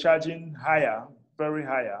people were charging higher, very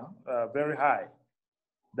high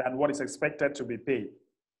than what is expected to be paid.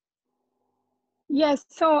 Yes.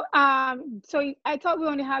 So so I thought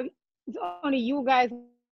only you guys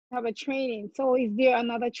have a training. So is there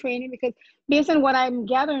another training? Because based on what I'm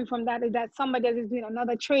gathering from that is that somebody else is doing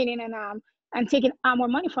another training and taking more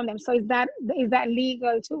money from them. So is that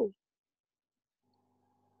legal too?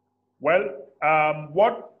 Well,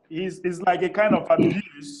 what is like a kind of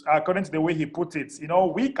abuse, according to the way he put it. You know,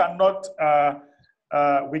 we cannot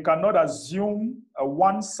assume a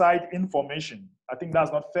one-side information. I think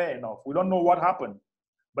that's not fair enough. We don't know what happened,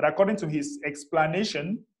 but according to his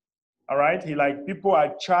explanation, all right, people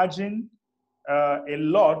are charging a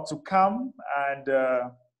lot to come and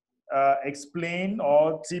explain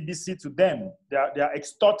or TBC to them. They are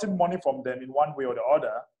extorting money from them in one way or the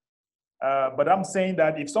other. But I'm saying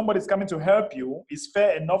that if somebody's coming to help you, it's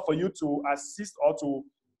fair enough for you to assist or to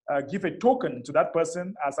give a token to that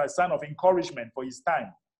person as a sign of encouragement for his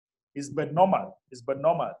time. It's but normal.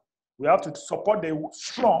 We have to support the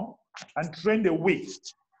strong and train the weak.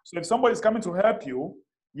 So if somebody's coming to help you,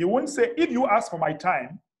 you won't say, if you ask for my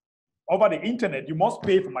time over the internet, you must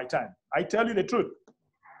pay for my time. I tell you the truth.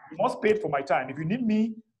 You must pay for my time. If you need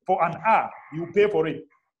me for an hour, you pay for it.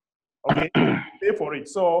 Okay, pay for it.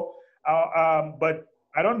 So, but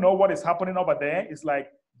I don't know what is happening over there. It's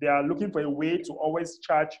like they are looking for a way to always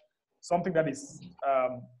charge something that is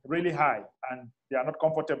really high, and they are not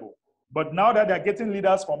comfortable. But now that they're getting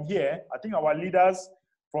leaders from here, I think our leaders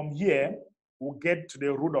from here will get to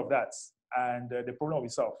the root of that, and the problem will be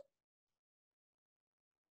solved.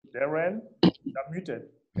 Darren, you're muted.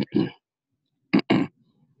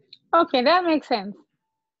 Okay, that makes sense.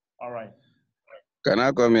 All right. Can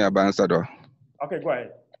I call me ambassador? Okay, go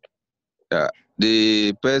ahead. Yeah,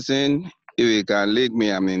 the person, if he can link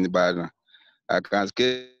me, I'm in the Ibadan. I can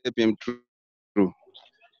escape him through.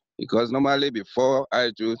 Because normally before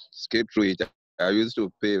I to skip through it, I used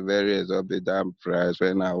to pay very exorbitant price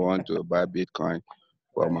when I want to buy Bitcoin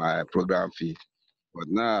for my program fee. But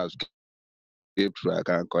now I skip through, I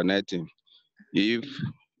can connect him. If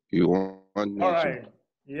you want me all right.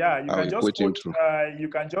 Yeah, you can just him through. You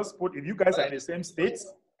can just put, if you guys are in the same state,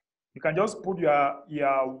 you can just put your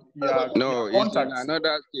no, your contact. It's in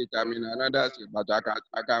another state. I'm in another state, but I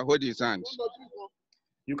can hold his hand.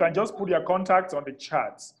 You can just put your contact on the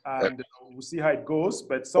chat and we'll see how it goes.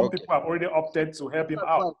 But some people have already opted to help him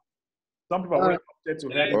out. Some people have already opted to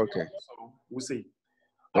help him out. So we'll see.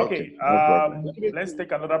 Okay, let's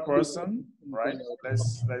take another person, right?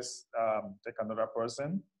 Let's take another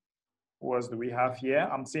person. Who else do we have here?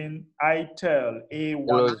 I'm seeing ITEL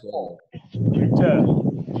A14. ITEL.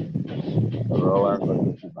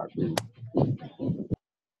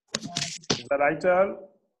 Is that ITEL?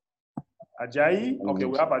 Ajayi? Okay,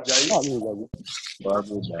 we have Ajayi.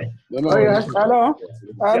 Oh, yes. Hello.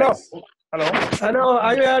 Hello. Yes. Hello. Hello.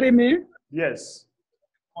 Are you hearing me? Yes.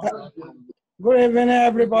 Good evening,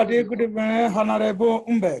 everybody. Good evening, Honorable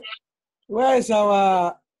Umbe. Where is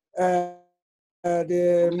our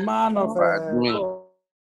the man of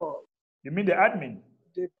You mean the admin?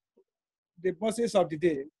 The Moses of the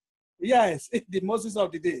day. Yes, the Moses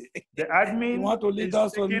of the day. The admin, you want to lead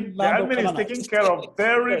us on the land of admin is Canaanite. taking care of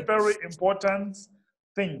very, very important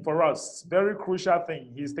thing for us. Very crucial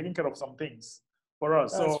thing. He's taking care of some things for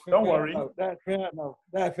us. That's So don't worry. That's fair enough.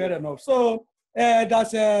 That's fair enough. So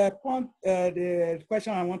that's a point. The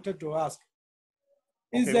question I wanted to ask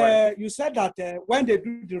is: Okay, you said that when they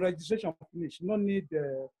do the registration finish, no need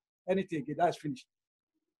anything. That's finished.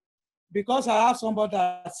 Because I have somebody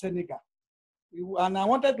at Senegal, and I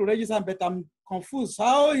wanted to register, but I'm confused.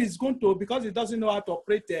 How is going to, because he doesn't know how to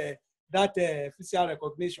operate that facial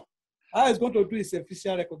recognition. How is going to do his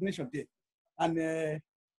facial recognition there? And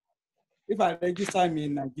if I register him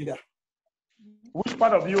in Nigeria. Which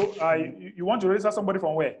part of you want to register somebody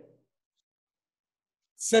from where?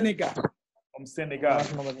 Senegal. From Senegal.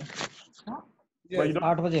 Yes.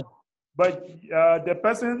 But the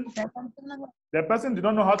person did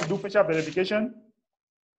not know how to do facial verification.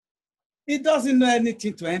 He doesn't know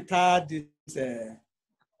anything to enter this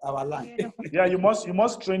our line. Yeah, you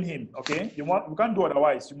must train him. Okay, you can't do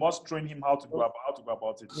otherwise. You must train him how to go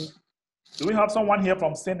about it. Do we have someone here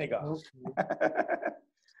from Senegal?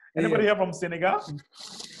 Anybody here from Senegal?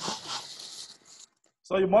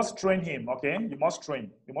 So you must train him. Okay, you must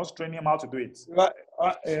train him how to do it.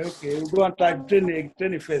 Okay, we'll go and try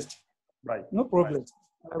training first. Right. No problem.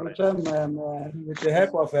 I will try with the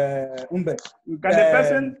help of Umbe.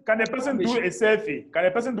 Can the person do a selfie? Can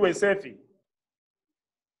the person do a selfie?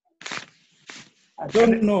 I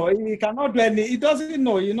don't know. He cannot do any. He doesn't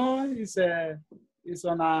know. You know, it's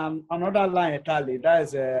on another line entirely. That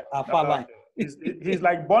is a far line. He's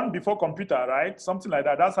like born before computer, right? Something like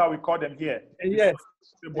that. That's how we call them here. Yes.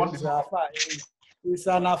 It's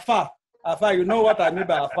an afar. Afar, you know what I mean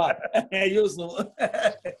by afar. Okay,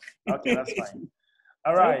 that's fine.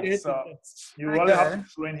 All right, Okay. so you really have to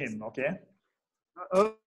train him, okay?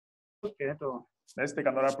 Okay. Let's take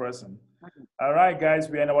another person. All right, guys,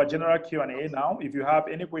 we're in our general Q&A now. If you have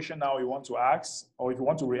any question now you want to ask, or if you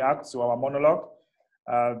want to react to our monologue,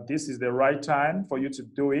 this is the right time for you to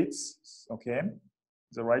do it, okay?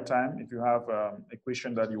 It's the right time. If you have a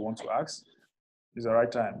question that you want to ask, it's the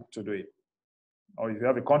right time to do it. Or if you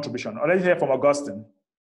have a contribution. Or let's hear from Augustine.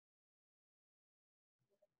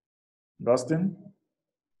 Augustine?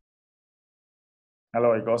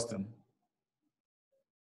 Hello, Augustine.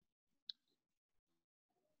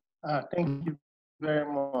 Thank you very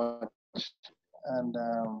much. And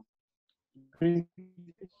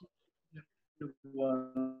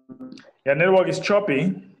your network is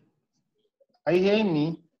choppy. are you hearing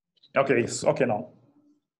me? Okay, it's okay now.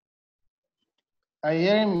 Are you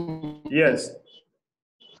hearing me? Yes.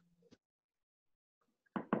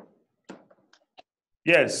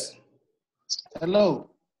 Yes. Hello.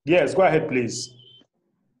 Yes, go ahead, please.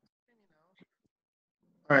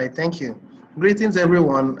 All right, thank you. Greetings,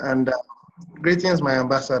 everyone, and greetings, my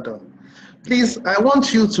ambassador. Please, I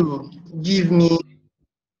want you to give me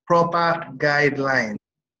proper guidelines,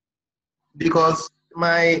 because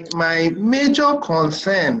my major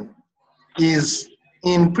concern is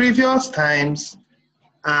in previous times,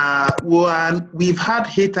 we've had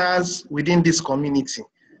haters within this community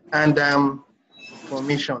and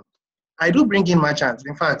formation. I do bring in merchants.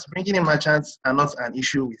 In fact, bringing in merchants are not an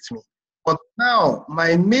issue with me. But now,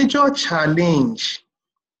 my major challenge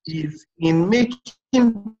is in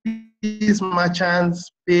making these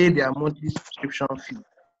merchants pay their monthly subscription fee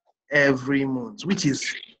every month, which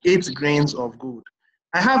is 8 grains of gold.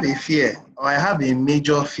 I have a fear, or I have a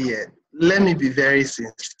major fear. Let me be very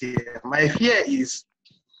sincere. My fear is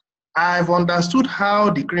I've understood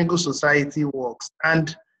how the Kringle Society works,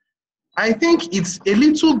 and I think it's a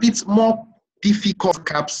little bit more difficult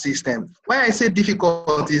cap system. Why I say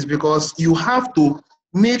difficult is because you have to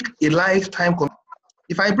make a lifetime commitment.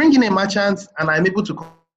 If I bring in a merchant and I'm able to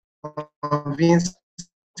convince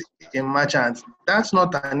a merchant, that's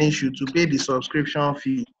not an issue to pay the subscription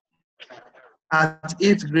fee at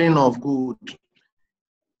 8 grain of gold.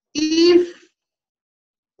 If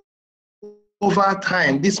over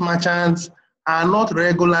time these merchants are not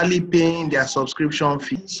regularly paying their subscription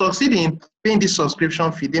fee, succeed in paying this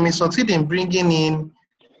subscription fee, they may succeed in bringing in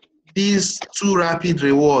these 2 rapid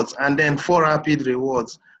rewards and then 4 rapid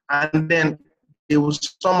rewards, and then they will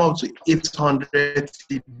sum up to 800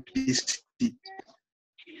 TBC.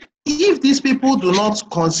 If these people do not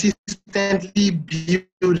consistently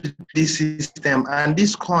build this system and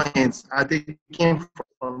these coins are taken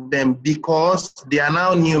from them because they are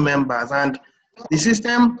now new members and the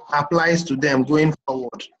system applies to them going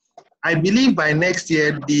forward, I believe by next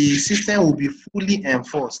year the system will be fully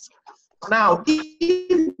enforced. Now,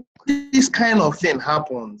 if this kind of thing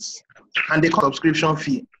happens, and they call subscription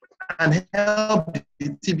fee and help the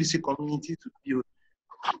TBC community to build.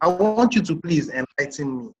 I want you to please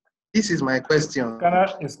enlighten me. This is my question.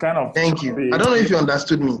 It's kind of Thank you. I don't know if you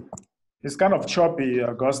understood me. It's kind of choppy,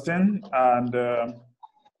 Augustine, and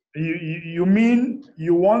you mean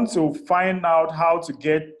you want to find out how to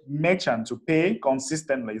get merchant to pay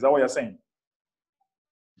consistently? Is that what you're saying?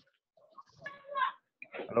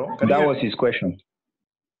 Hello? That was his question.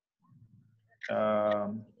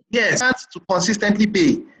 Yes, that's to consistently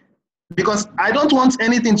pay. Because I don't want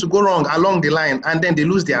anything to go wrong along the line and then they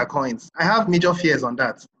lose their coins. I have major fears on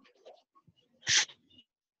that.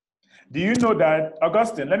 Do you know that,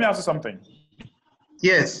 Augustine, let me ask you something.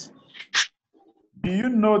 Yes. Do you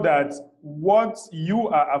know that what you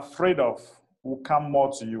are afraid of will come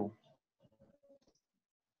more to you?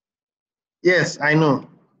 Yes, I know.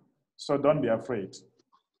 So don't be afraid.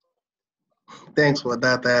 Thanks for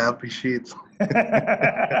that. I appreciate.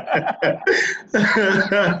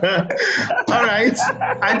 All right.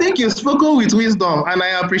 I think you've spoken with wisdom, and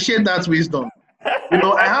I appreciate that wisdom. You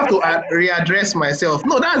know, I have to readdress myself.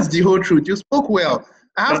 No, that's the whole truth. You spoke well.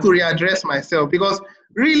 I have to readdress myself because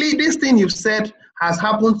really this thing you've said has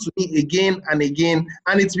happened to me again and again,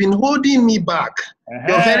 and it's been holding me back.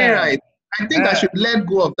 You're very right. I think I should let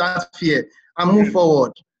go of that fear and move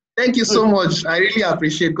forward. Thank you so much. I really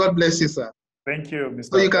appreciate. God bless you, sir. Thank you, Mr.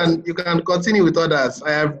 So you can continue with others.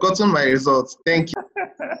 I have gotten my results. Thank you.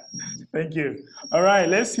 Thank you. All right,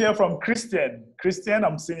 let's hear from Christian. Christian,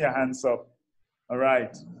 I'm seeing your hands up. All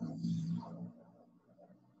right.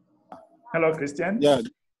 Hello, Christian. Yeah.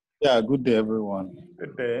 Good day, everyone.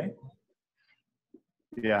 Good day.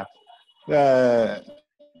 Yeah.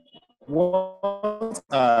 What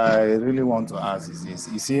I really want to ask is this.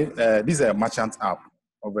 You see, this is a merchant app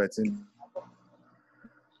of a thing.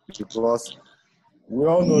 Because we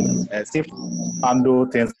all know that safe handle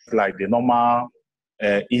things like the normal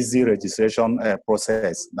easy registration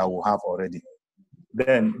process that we have already.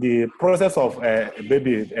 Then the process of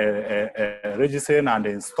registering and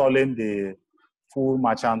installing the full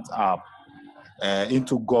merchant app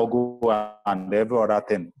into Google and every other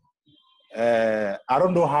thing. I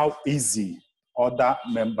don't know how easy other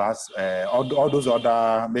members, all those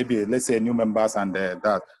other, maybe let's say new members and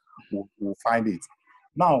that will find it.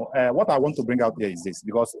 Now, what I want to bring out here is this,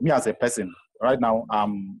 because me as a person, right now,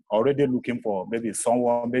 I'm already looking for maybe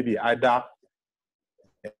someone, maybe either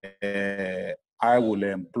I will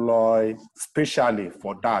employ specially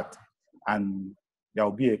for that, and there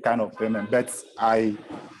will be a kind of payment. But I'm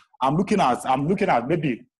looking at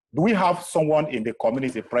maybe, do we have someone in the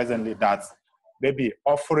community presently that's maybe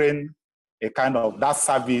offering a kind of that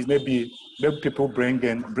service? Maybe people bring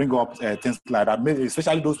up things like that, maybe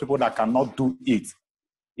especially those people that cannot do it.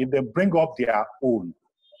 If they bring up their own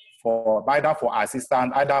for either for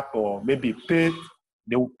assistance, either for maybe pay,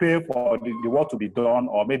 they will pay for the work to be done,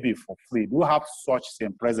 or maybe for free. Do you have such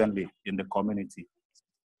thing presently in the community?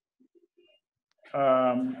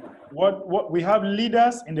 What we have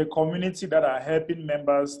leaders in the community that are helping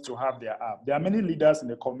members to have their app. There are many leaders in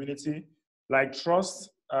the community, like Trust.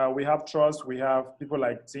 We have Trust. We have people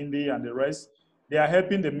like Cindy and the rest. They are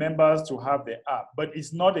helping the members to have the app, but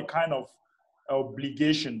it's not a kind of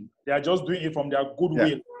obligation. They are just doing it from their goodwill.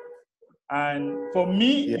 Yeah. And for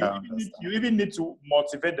me, you even need to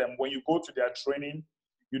motivate them. When you go to their training,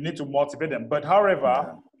 you need to motivate them. But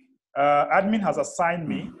however, admin has assigned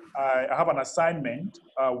me. I have an assignment.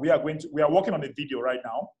 We are working on a video right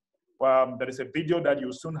now. There is a video that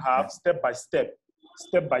you soon have step by step,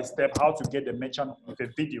 how to get the merchant with a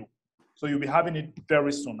video. So you'll be having it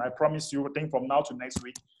very soon. I promise you, I think from now to next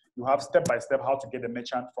week, you have step by step how to get the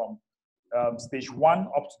merchant from stage 1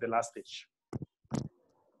 up to the last stage.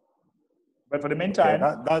 But for the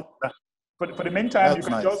meantime, for the meantime,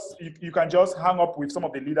 you can just hang up with some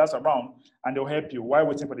of the leaders around, and they'll help you while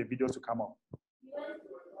waiting for the videos to come up.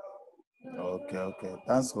 Okay.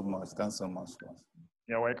 Thanks so much.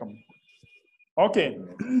 You're welcome. Okay,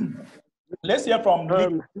 let's hear from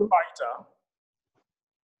Legacy Fighter.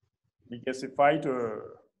 Legacy Fighter.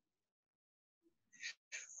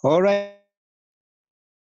 All right.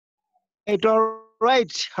 All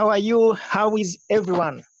right. How are you? How is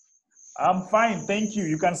everyone? I'm fine, thank you.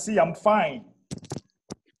 You can see I'm fine.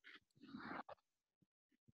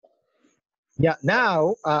 Yeah,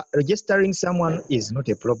 now registering someone is not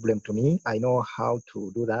a problem to me. I know how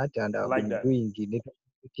to do that, and I've been doing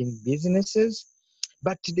networking businesses.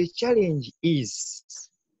 But the challenge is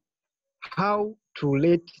how to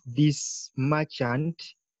let this merchant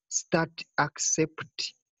start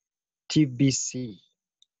accept TBC.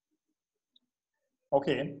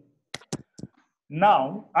 Okay.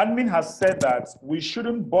 Now, admin has said that we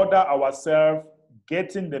shouldn't bother ourselves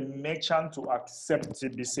getting the merchant to accept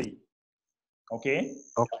TBC. Okay?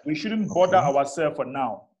 We shouldn't bother ourselves for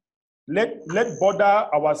now. Let bother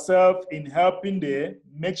ourselves in helping the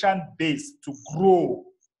merchant base to grow.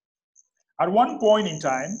 At one point in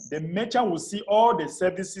time, the merchant will see all the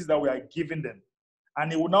services that we are giving them,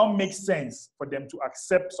 and it will now make sense for them to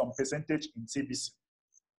accept some percentage in TBC.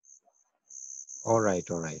 All right,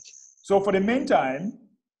 all right. So for the meantime,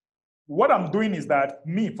 what I'm doing is that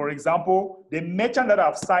me, for example, the merchant that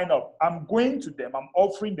I've signed up, I'm going to them, I'm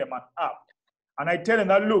offering them an app. And I tell them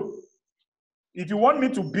that, look, if you want me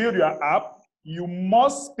to build your app, you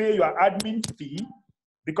must pay your admin fee,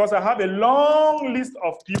 because I have a long list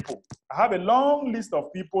of people. I have a long list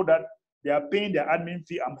of people that they are paying their admin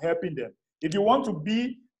fee. I'm helping them. If you want to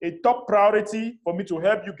be a top priority for me to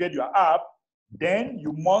help you get your app, then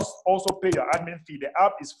you must also pay your admin fee. The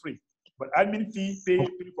app is free, but admin fee, pay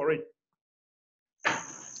for it.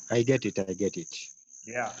 I get it, I get it.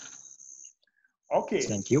 Yeah. Okay.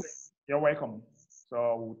 Thank you. You're welcome.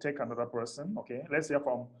 So we'll take another person. Okay, let's hear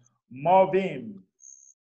from Marvin.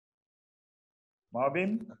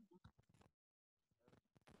 Marvin?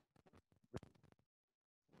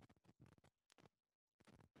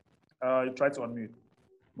 You try to unmute,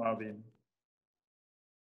 Marvin.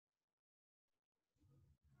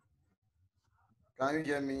 Can you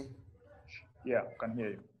hear me? Yeah, I can hear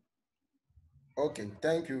you. Okay,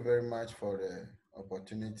 thank you very much for the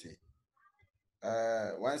opportunity.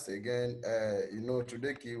 Once again, you know,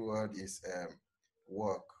 today's keyword is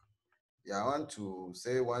work. Yeah, I want to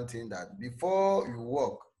say one thing, that before you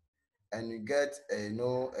work and you get a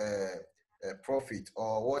profit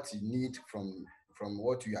or what you need from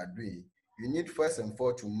what you are doing, you need first and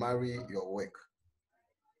foremost to marry your work.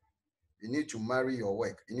 You need to marry your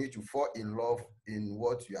work. You need to fall in love in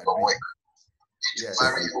what you are doing. Yes.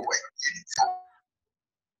 Marry your work.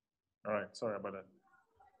 All right, sorry about that.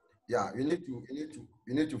 Yeah, you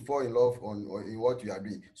need to fall in love in what you are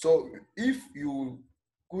doing. So if you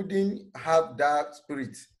couldn't have that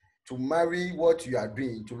spirit to marry what you are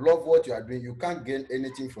doing, to love what you are doing, you can't gain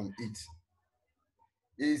anything from it.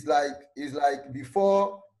 It's like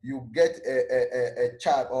before you get a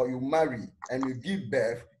child or you marry and you give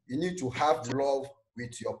birth, you need to have love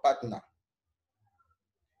with your partner.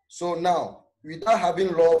 So now, without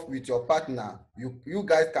having love with your partner, you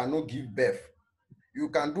guys cannot give birth. You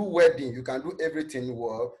can do wedding, you can do everything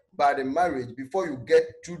well, but the marriage, before you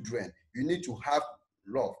get children, you need to have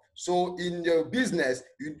love. So in your business,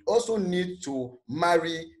 you also need to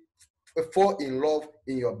fall in love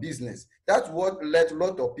in your business. That's what let a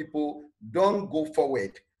lot of people don't go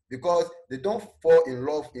forward, because they don't fall in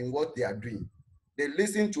love in what they are doing. They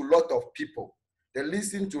listen to a lot of people. They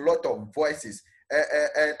listen to a lot of voices,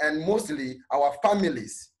 and mostly our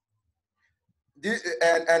families.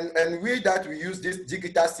 And we that we use this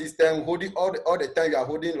digital system, holding all the time you are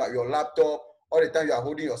holding like your laptop, all the time you are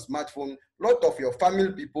holding your smartphone. A lot of your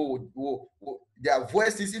family people will their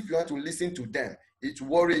voices, if you want to listen to them, it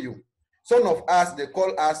worry you. Some of us, they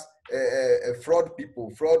call us fraud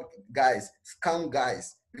people, fraud guys, scam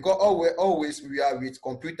guys, because always we are with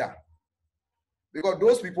computer. Because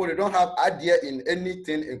those people, they don't have idea in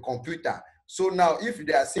anything in computer. So now if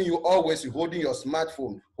they are seeing you always holding your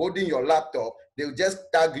smartphone, holding your laptop, they'll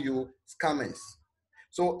just tag you scammers.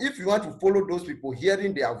 So if you want to follow those people,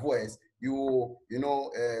 hearing their voice, you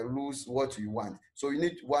lose what you want. So you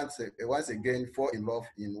need once again fall in love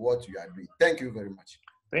in what you are doing. Thank you very much.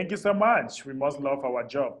 Thank you so much. We must love our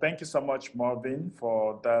job. Thank you so much, Marvin,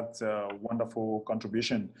 for that wonderful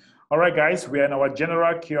contribution. All right, guys, we are in our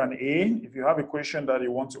general Q&A. If you have a question that you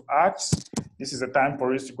want to ask, this is the time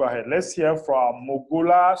for us to go ahead. Let's hear from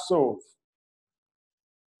Mogula Sov.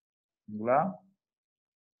 Mogula?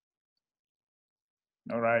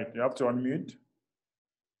 All right, you have to unmute.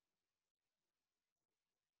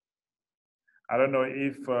 I don't know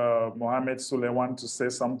if Mohammed Sule wants to say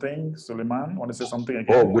something. Suleiman, want to say something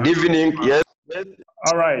again? Oh, good evening. Yes.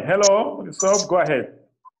 All right. Hello. So go ahead.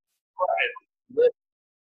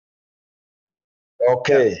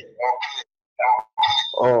 Okay.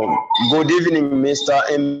 Good evening, Mr.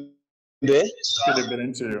 Mbe. Good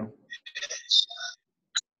evening to you.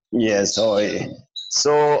 Yes.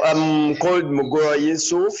 So I'm called Mugura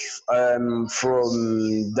Yusuf. I'm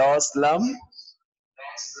from Dar es Salaam.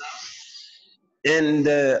 And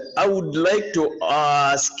I would like to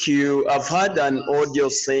ask you, I've had an audio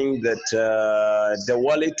saying that the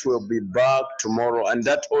wallet will be back tomorrow, and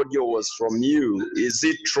that audio was from you. Is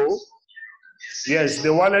it true? Yes,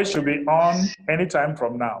 the wallet should be on anytime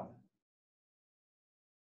from now.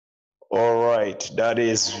 All right, that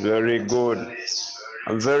is very good.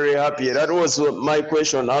 I'm very happy. That was my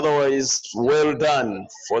question. Otherwise, well done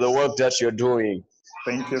for the work that you're doing.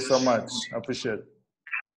 Thank you so much. I appreciate it.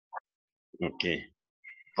 Okay.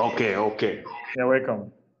 Okay. You're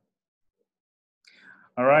welcome.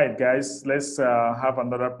 All right, guys, let's have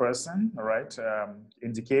another person. All right,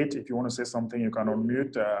 indicate if you want to say something, you can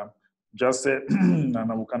unmute. Just say,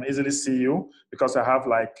 and we can easily see you because I have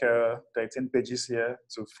like 13 pages here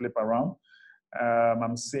to flip around.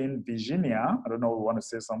 I'm seeing Virginia. I don't know if you want to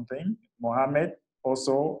say something. Mohammed,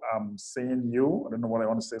 also, I'm seeing you. I don't know what I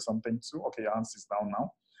want to say something to. Okay, your answer is down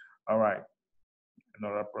now. All right.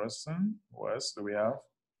 Another person. Who else do we have?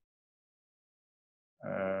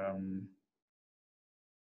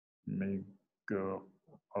 Let me go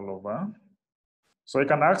all over. So you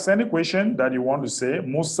can ask any question that you want to say.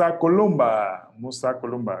 Musa Kolumba. Musa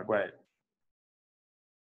Kolumba, go ahead.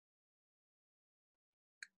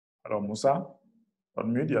 Hello, Musa.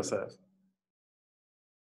 Unmute yourself.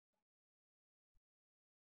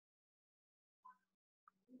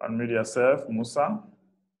 Unmute yourself, Musa.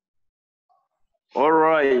 All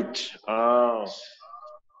right.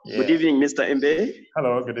 Good evening, Mr. Mbe.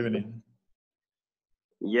 Hello, good evening.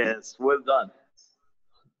 Yes, well done.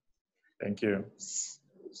 Thank you.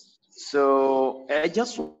 So I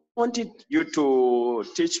just wanted you to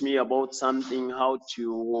teach me about something, how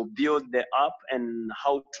to build the app and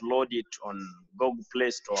how to load it on Google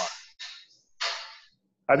Play Store.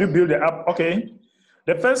 Have you built the app? Okay.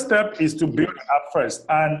 The first step is to build the app first.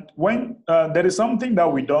 And when there is something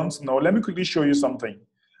that we don't know, let me quickly show you something.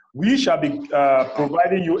 We shall be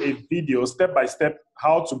providing you a video step by step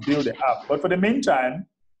how to build the app. But for the meantime,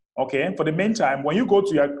 okay, when you go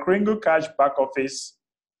to your Kringle Cash back office,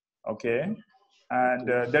 okay, and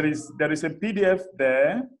there is a PDF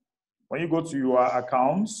there. When you go to your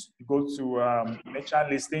accounts, you go to merchant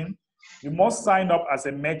listing, you must sign up as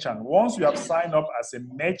a merchant. Once you have signed up as a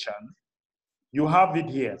merchant, you have it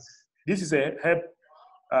here. This is a help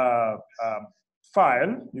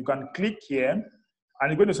file. You can click here,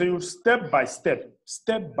 and it's going to show you step by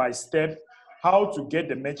step, how to get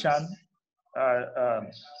the merchant,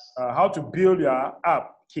 how to build your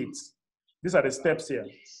app kits. These are the steps here.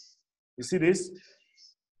 You see this?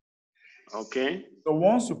 Okay. So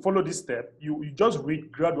once you follow this step, you just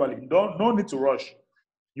read gradually. No need to rush.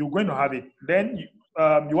 You're going to have it. Then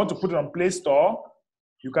you want to put it on Play Store,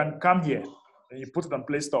 you can come here and you put it on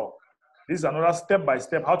Play Store. This is another step by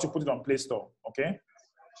step how to put it on Play Store. Okay?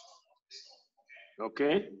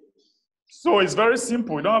 Okay. So it's very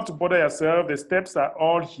simple. You don't have to bother yourself. The steps are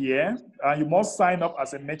all here. You must sign up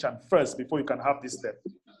as a merchant first before you can have this step.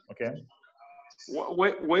 Okay?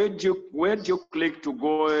 Where do you click to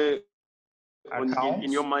go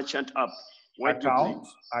in your merchant app? Where do you click?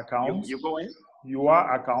 Accounts. You go in?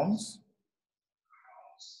 Your accounts.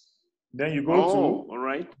 Then you go to all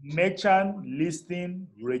right. merchant listing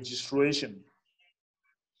registration.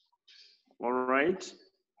 All right.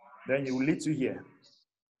 Then you will lead to here.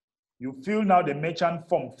 You fill now the merchant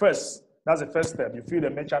form first. That's the first step. You fill the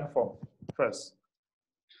merchant form first.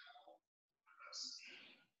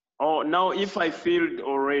 Oh, now if I filled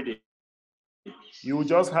already, you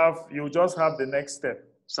just have the next step.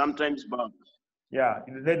 Sometimes back. Yeah,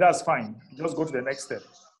 that's fine. Just go to the next step.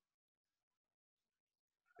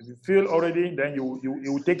 If you fill already, then it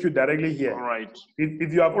will take you directly here. All right.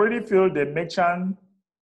 If you have already filled the merchant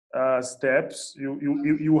steps,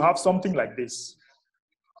 you have something like this.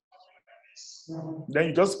 Then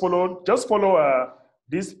you just follow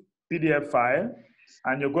this PDF file,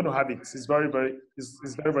 and you're going to have it. It's very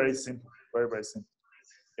simple. Very simple.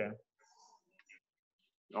 Okay.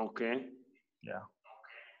 Okay. Yeah.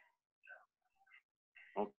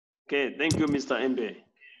 Okay. Thank you, Mr. Mbe.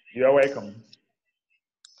 You're welcome.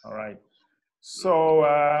 All right. So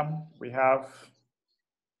we have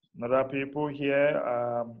other people here.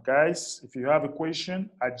 Guys, if you have a question,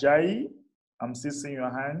 Ajayi, I'm still seeing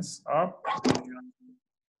your hands up.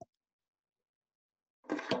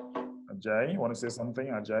 Ajayi, want to say something,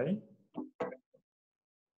 Ajayi? Let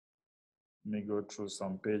me go through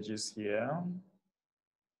some pages here.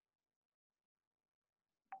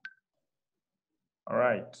 All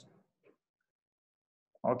right.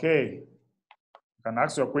 Okay. You can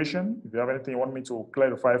ask your question. If you have anything you want me to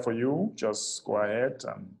clarify for you, just go ahead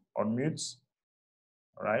and unmute.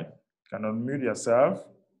 All right. You can unmute yourself.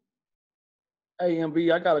 Hey,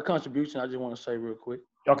 MB, I got a contribution I just want to say real quick.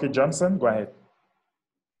 Okay, Johnson, go ahead.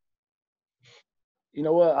 You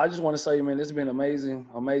know what? I just want to say, man, it's been an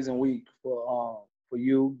amazing week for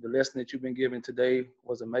you. The lesson that you've been giving today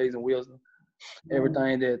was amazing wisdom.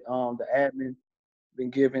 Everything that the admin been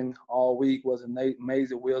giving all week was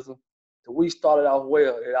amazing wisdom. we started off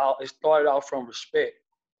well. It started off from respect,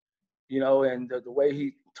 you know, and the way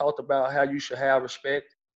he talked about how you should have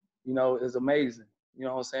respect, you know, is amazing. You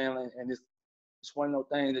know what I'm saying? And it's one of those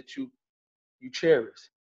things that you cherish.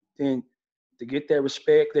 Then to get that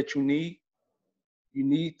respect that you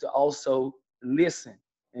need to also listen.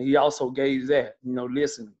 And he also gave that, you know,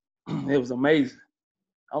 listening. It was amazing.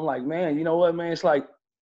 I'm like, man, you know what, man? It's like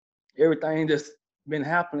everything that's been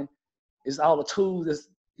happening is all the tools that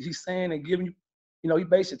he's saying and giving you. You know, he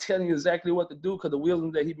basically telling you exactly what to do because the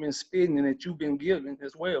wisdom that he's been spitting and that you've been given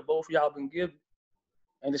as well. Both of y'all been given.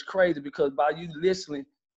 And it's crazy because by you listening,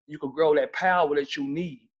 you can grow that power that you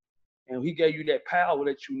need. And he gave you that power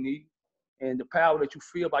that you need. And the power that you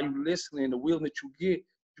feel by you listening, the wisdom that you get,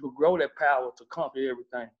 you can grow that power to conquer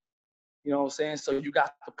everything. You know what I'm saying? So you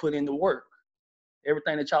got to put in the work.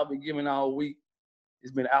 Everything that y'all been giving all week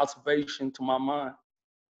has been observation to my mind.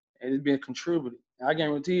 And it's been contributed. And I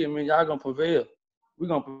guarantee you, I mean, y'all gonna prevail. We're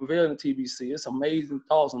gonna prevail in the TBC. It's amazing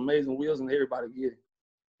thoughts, amazing wisdom that everybody get it.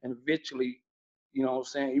 And eventually, you know what I'm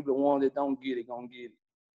saying, even the one that don't get it, gonna get it.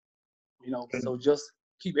 You know, so just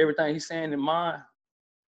keep everything he's saying in mind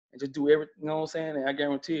and just do everything, you know what I'm saying? And I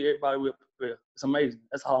guarantee you, everybody will prevail. It's amazing.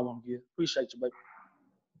 That's all I want to give. Appreciate you, baby.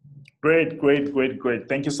 Great, great, great, great.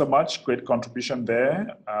 Thank you so much. Great contribution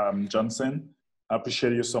there, Johnson. I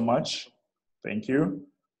appreciate you so much. Thank you.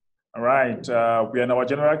 All right, we are in our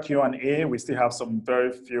general Q&A. We still have some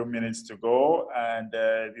very few minutes to go. And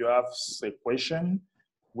if you have a question,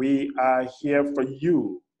 we are here for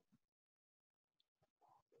you.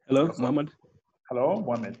 Hello, Mohammed. Hello,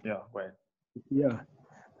 Mohammed. Yeah, go ahead. Yeah.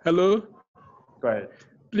 Hello. Go ahead.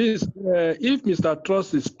 Please, if Mr.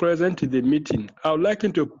 Trust is present in the meeting, I would like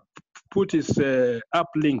him to put his app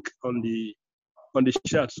link on the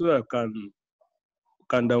chat so I can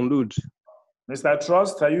download. Mr.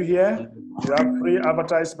 Trust, are you here? You have free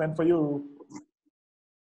advertisement for you.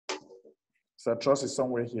 Mr. Trust is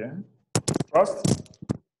somewhere here. Trust?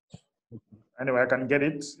 Anyway, I can get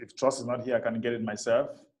it. If Trust is not here, I can get it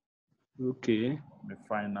myself. Okay. Let me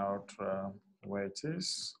find out where it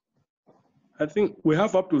is. I think we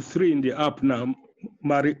have up to 3 in the app now.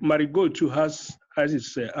 Marigold too has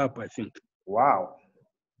its app, I think. Wow.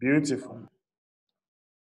 Beautiful.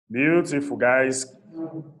 Beautiful, guys.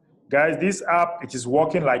 Guys, this app, it is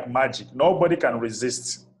working like magic. Nobody can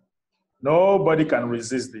resist. Nobody can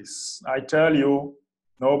resist this. I tell you,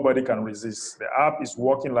 nobody can resist. The app is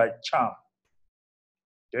working like charm.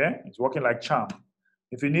 Okay? It's working like charm.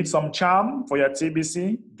 If you need some charm for your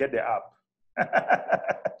TBC, get the app.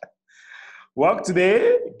 Work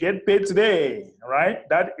today, get paid today, all right?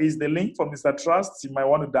 That is the link for Mr. Trust. You might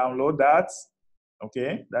want to download that.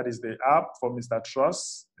 Okay, that is the app for Mr.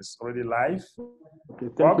 Trust. It's already live. Okay,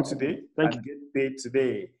 Work today and get paid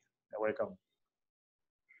today. You're welcome.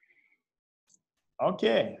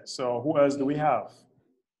 Okay, so who else do we have?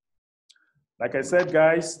 Like I said,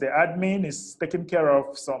 guys, the admin is taking care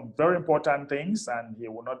of some very important things and he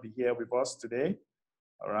will not be here with us today.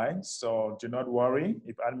 All right, so do not worry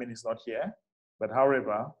if admin is not here. But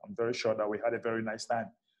however, I'm very sure that we had a very nice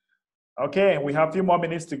time. Okay, we have a few more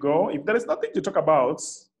minutes to go. If there is nothing to talk about,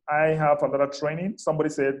 I have another training.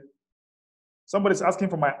 Somebody's asking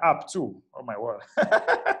for my app too. Oh my word.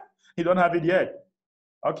 You don't have it yet.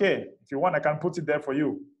 Okay, if you want, I can put it there for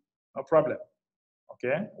you. No problem.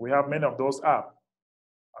 Okay, we have many of those apps.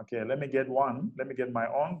 Okay, let me get one. Let me get my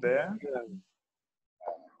own there.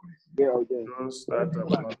 Those that have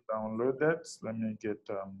not downloaded. Let me get,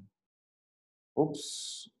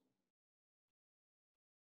 oops.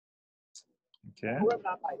 Okay.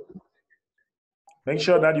 Make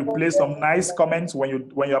sure that you place some nice comments when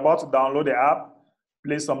you're about to download the app.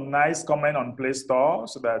 Place some nice comment on Play Store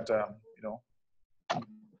so that you know.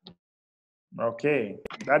 Okay,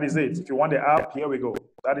 that is it. If you want the app, here we go.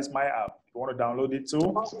 That is my app. If you want to download it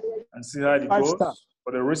too and see how it goes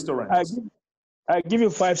for the restaurant. I give you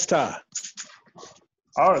 5 stars.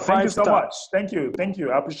 All right, thank you so much. Thank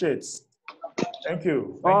you, I appreciate it. Thank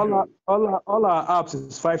you. All our apps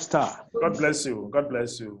is 5 stars. God bless you. God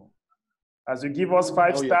bless you. As you give us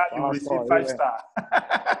 5 stars, you will receive 5 stars.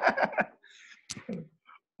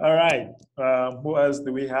 All right. Who else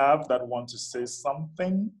do we have that want to say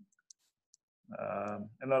something?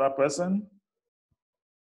 Another person?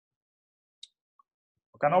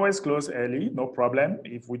 We can always close early, no problem.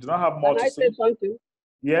 If we do not have more to say. Can I say something?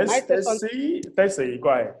 Yes, Tessie, go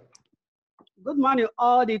ahead. Good morning,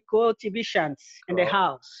 all the co-TVians in the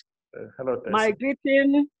house. Hello, Tessie.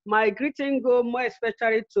 My greeting go more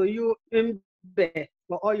especially to you, Mbe,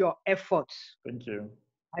 for all your efforts. Thank you.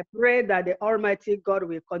 I pray that the Almighty God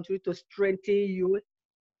will continue to strengthen you,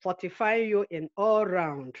 fortify you in all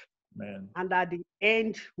round. Amen. And at the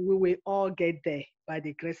end, we will all get there by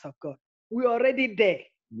the grace of God. We're already there.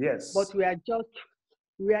 Yes. But we are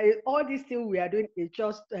all these things we are doing is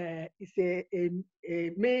just it's a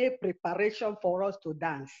mere preparation for us to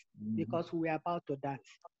dance, because we are about to dance.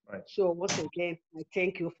 Right. So once again, I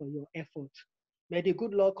thank you for your effort. May the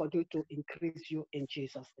good Lord continue to increase you in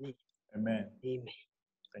Jesus' name. Amen. Amen.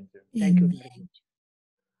 Thank you. Thank you very much.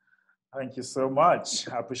 Thank you so much.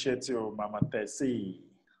 I appreciate you, Mama Tessie.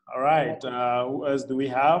 All right. Who else do we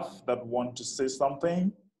have that want to say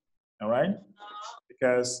something? All right.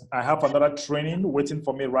 Because I have another training waiting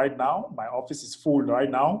for me right now. My office is full right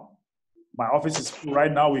now. My office is full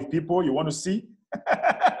right now with people. You want to see?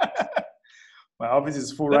 My office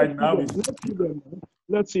is full right now.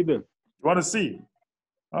 Let's see them. You want to see?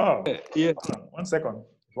 Oh, yeah. One second.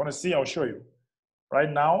 If you want to see, I'll show you. Right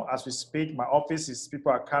now, as we speak, my office is,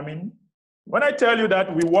 people are coming. When I tell you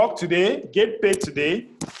that we work today, get paid today,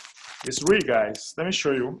 it's real, guys. Let me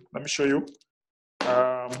show you.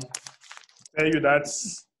 Tell you that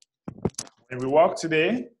when we work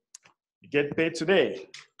today, you get paid today.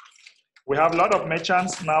 We have a lot of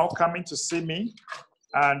merchants now coming to see me,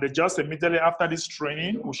 and just immediately after this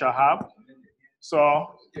training, we shall have.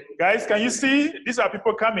 So, guys, can you see? These are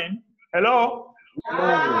people coming. Hello?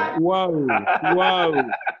 Wow.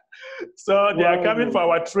 So they are coming for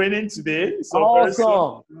our training today. So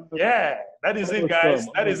awesome. Yeah, that is it, guys.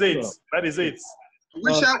 That is it. That is it.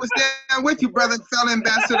 Wish I was there with you, brother, fellow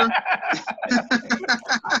ambassador.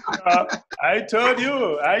 I told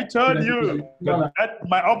you that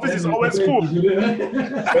my office is always full.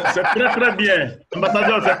 C'est très, très bien.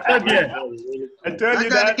 Ambassadeur, c'est très bien. I told you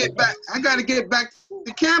that. I gotta get back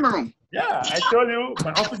to Cameroon. Yeah, I told you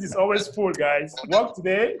my office is always full, guys. Work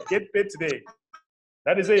today, get paid today.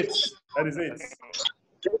 That is it. That is it.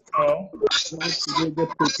 So,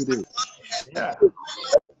 yeah.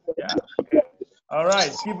 Yeah. All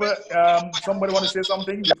right. People, somebody want to say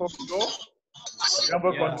something before we go?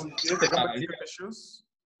 Issues.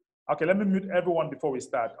 Okay, let me mute everyone before we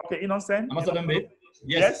start. Okay, Innocent.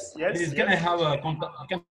 Yes. Please, can I have a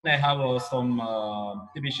can I have some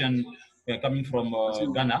division coming from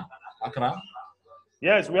Ghana, Accra?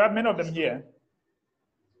 Yes, we have many of them here.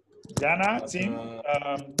 Ghana, team,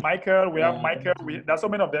 Michael, we have Michael. There's so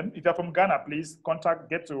many of them. If you're from Ghana, please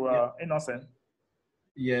get to Innocent.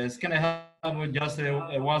 Yes, can I have just a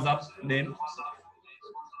WhatsApp name?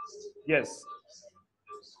 Yes.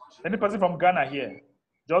 Any person from Ghana here,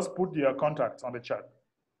 just put your contact on the chat.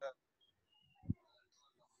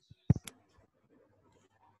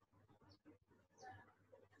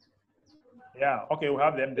 Yeah, okay, we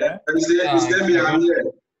have them there.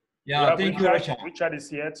 Yeah, thank you, Richard. Richard is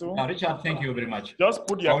here too. Richard, thank you very much. Just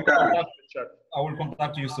put your contact on the chat. I will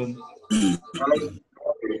contact you soon.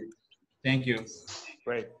 Thank you.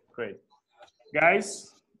 Great.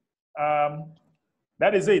 Guys,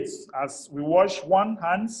 that is it. As we wash one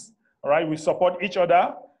hands, all right, we support each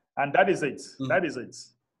other, and that is it. That is it.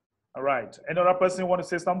 All right. Any other person want to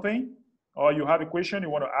say something? Or you have a question you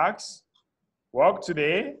want to ask? Work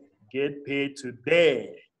today, get paid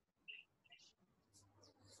today.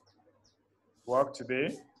 Work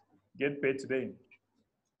today, get paid today.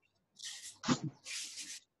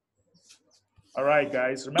 All right,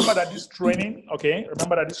 guys. Remember that this training,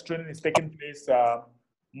 is taking place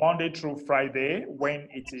Monday through Friday when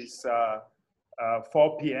it is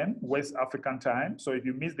 4 p.m. West African time. So if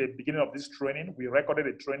you miss the beginning of this training, we recorded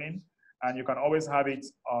a training, and you can always have it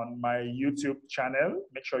on my YouTube channel.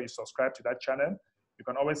 Make sure you subscribe to that channel. You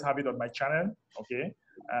can always have it on my channel, okay?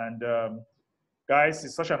 And guys,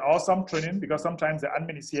 it's such an awesome training because sometimes the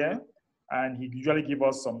admin is here, and he usually gives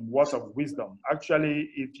us some words of wisdom. Actually,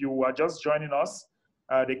 if you are just joining us,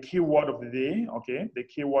 the key word of the day, okay? The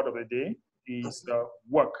key word of the day is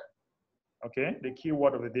work, okay? The key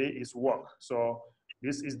word of the day is work. So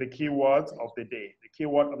this is the key word of the day. The key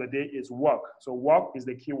word of the day is work. So work is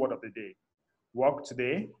the key word of the day. Work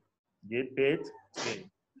today, get paid today.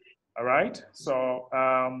 All right? So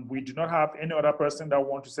we do not have any other person that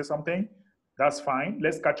want to say something. That's fine.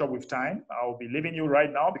 Let's catch up with time. I'll be leaving you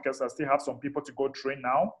right now because I still have some people to go train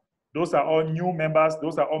now. Those are all new members.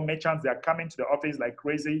 Those are all merchants. They are coming to the office like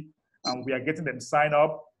crazy, and we are getting them signed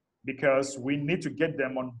up because we need to get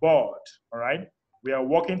them on board. All right? We are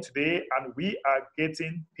working today, and we are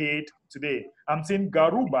getting paid today. I'm seeing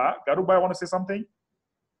Garuba. Garuba, I want to say something?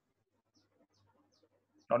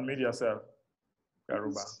 Unmute yourself,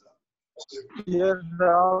 Garuba. Yes,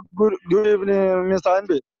 good evening, Mr.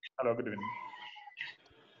 Mb. Hello, good evening.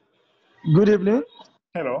 Good evening.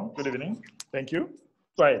 Hello, good evening. Thank you.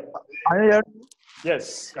 Go ahead. Can you hear me?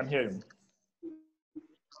 Yes, can hear you.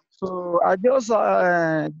 So I just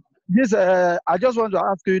This I just want to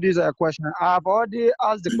ask you this question. I've already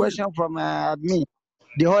asked the question from me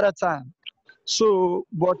the other time. So,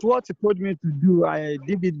 but what he told me to do, I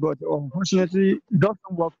did it, but unfortunately, it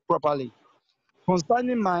doesn't work properly.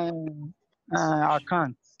 Concerning my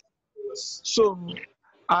account, so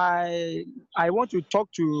I want to talk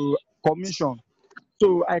to commission.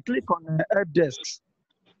 So I click on help desk,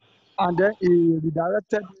 and then it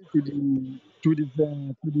redirected me to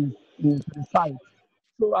the site.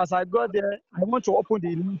 So as I got there, I want to open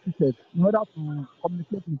the new ticket in order to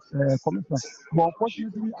communicate with commission. But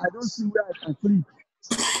unfortunately, I don't see where I can click.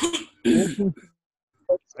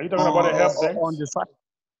 Are you talking about the help desk? On the site?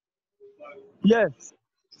 Yes.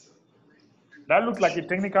 That looks like a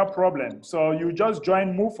technical problem. So you just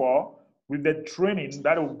join MUFOR with the training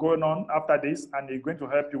that will go on after this, and they're going to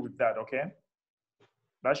help you with that, okay?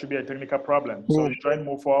 That should be a technical problem. So you join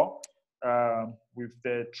MUFOR with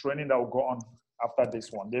the training that will go on after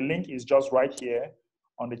this one. The link is just right here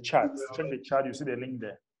on the chat. Check the chat, you see the link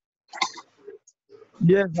there.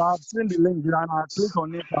 Yes, I've seen the link and I click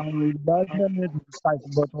on it and it directed me to the site.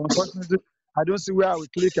 But unfortunately, I don't see where I will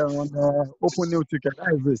click on open new ticket.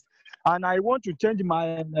 That is this. And I want to change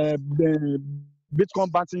my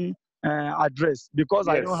Bitcoin banking address because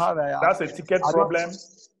Yes, I don't have a. that's a ticket problem.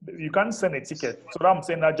 You can't send a ticket. So I'm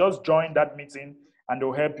saying that just join that meeting and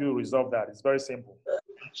they'll help you resolve that. It's very simple.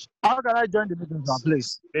 How can I join the meeting,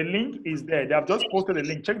 please? The link is there. They have just posted a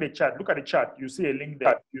link. Check the chat. Look at the chat. You see a link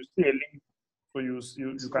there. You see a link. So you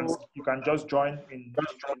can just join in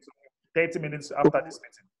 30 minutes after this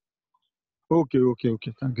meeting. Okay.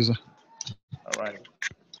 Thank you, sir. All right.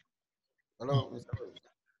 Hello.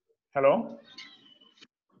 Hello?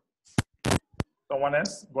 Someone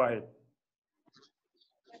else? Go ahead.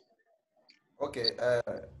 Okay,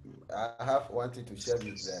 I have one thing to share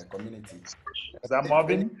with the community. Is that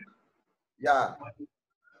Marvin? Yeah.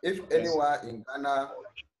 If anyone in Ghana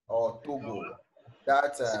or Togo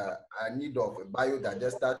that are in need of a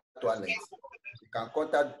biodigester toilet, you can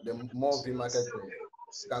contact the Marvin Marketplace.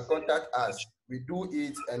 You can contact us. We do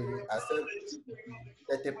it and we accept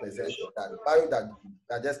 30% of that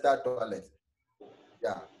biodigester toilet.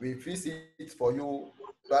 Yeah, we fix it for you.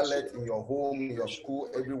 Toilet in your home, in your school,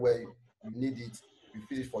 everywhere you need it. We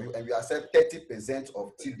fix it for you, and we accept 30%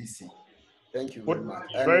 of TBC. Thank you very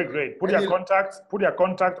much. Very great. Put your contact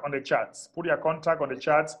on the chat. Put your contact on the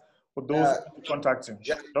chat for those who contact you.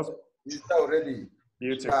 Yeah, it's already.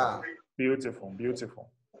 Beautiful. Yeah. Beautiful.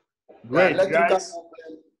 Great, guys.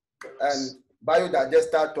 And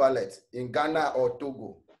biodigester toilet in Ghana or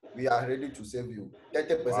Togo, we are ready to save you.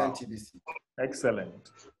 30% TBC.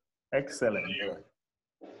 Excellent.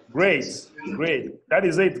 Great. That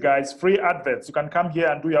is it, guys. Free adverts. You can come here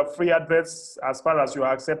and do your free adverts as far as you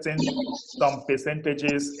are accepting some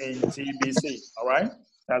percentages in TBC. All right?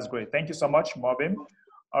 That's great. Thank you so much, Marvin.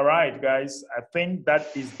 All right, guys. I think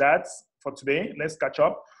that is that for today. Let's catch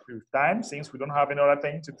up with time since we don't have any other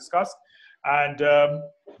thing to discuss. And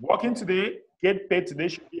working today, get paid today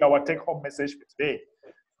should be our take-home message for today.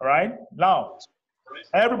 All right? Now,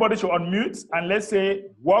 everybody should unmute and let's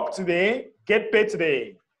say, work today, get paid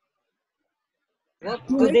today. Work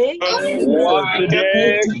today, get paid today. Work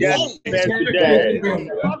today, get paid today.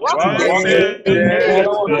 Work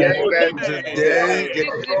today, get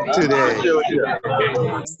paid today.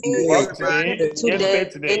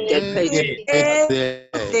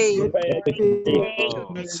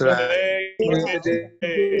 That's right.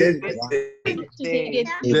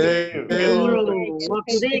 Work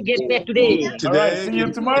today, get paid today. All right, see you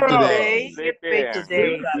tomorrow. Get paid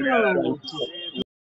today.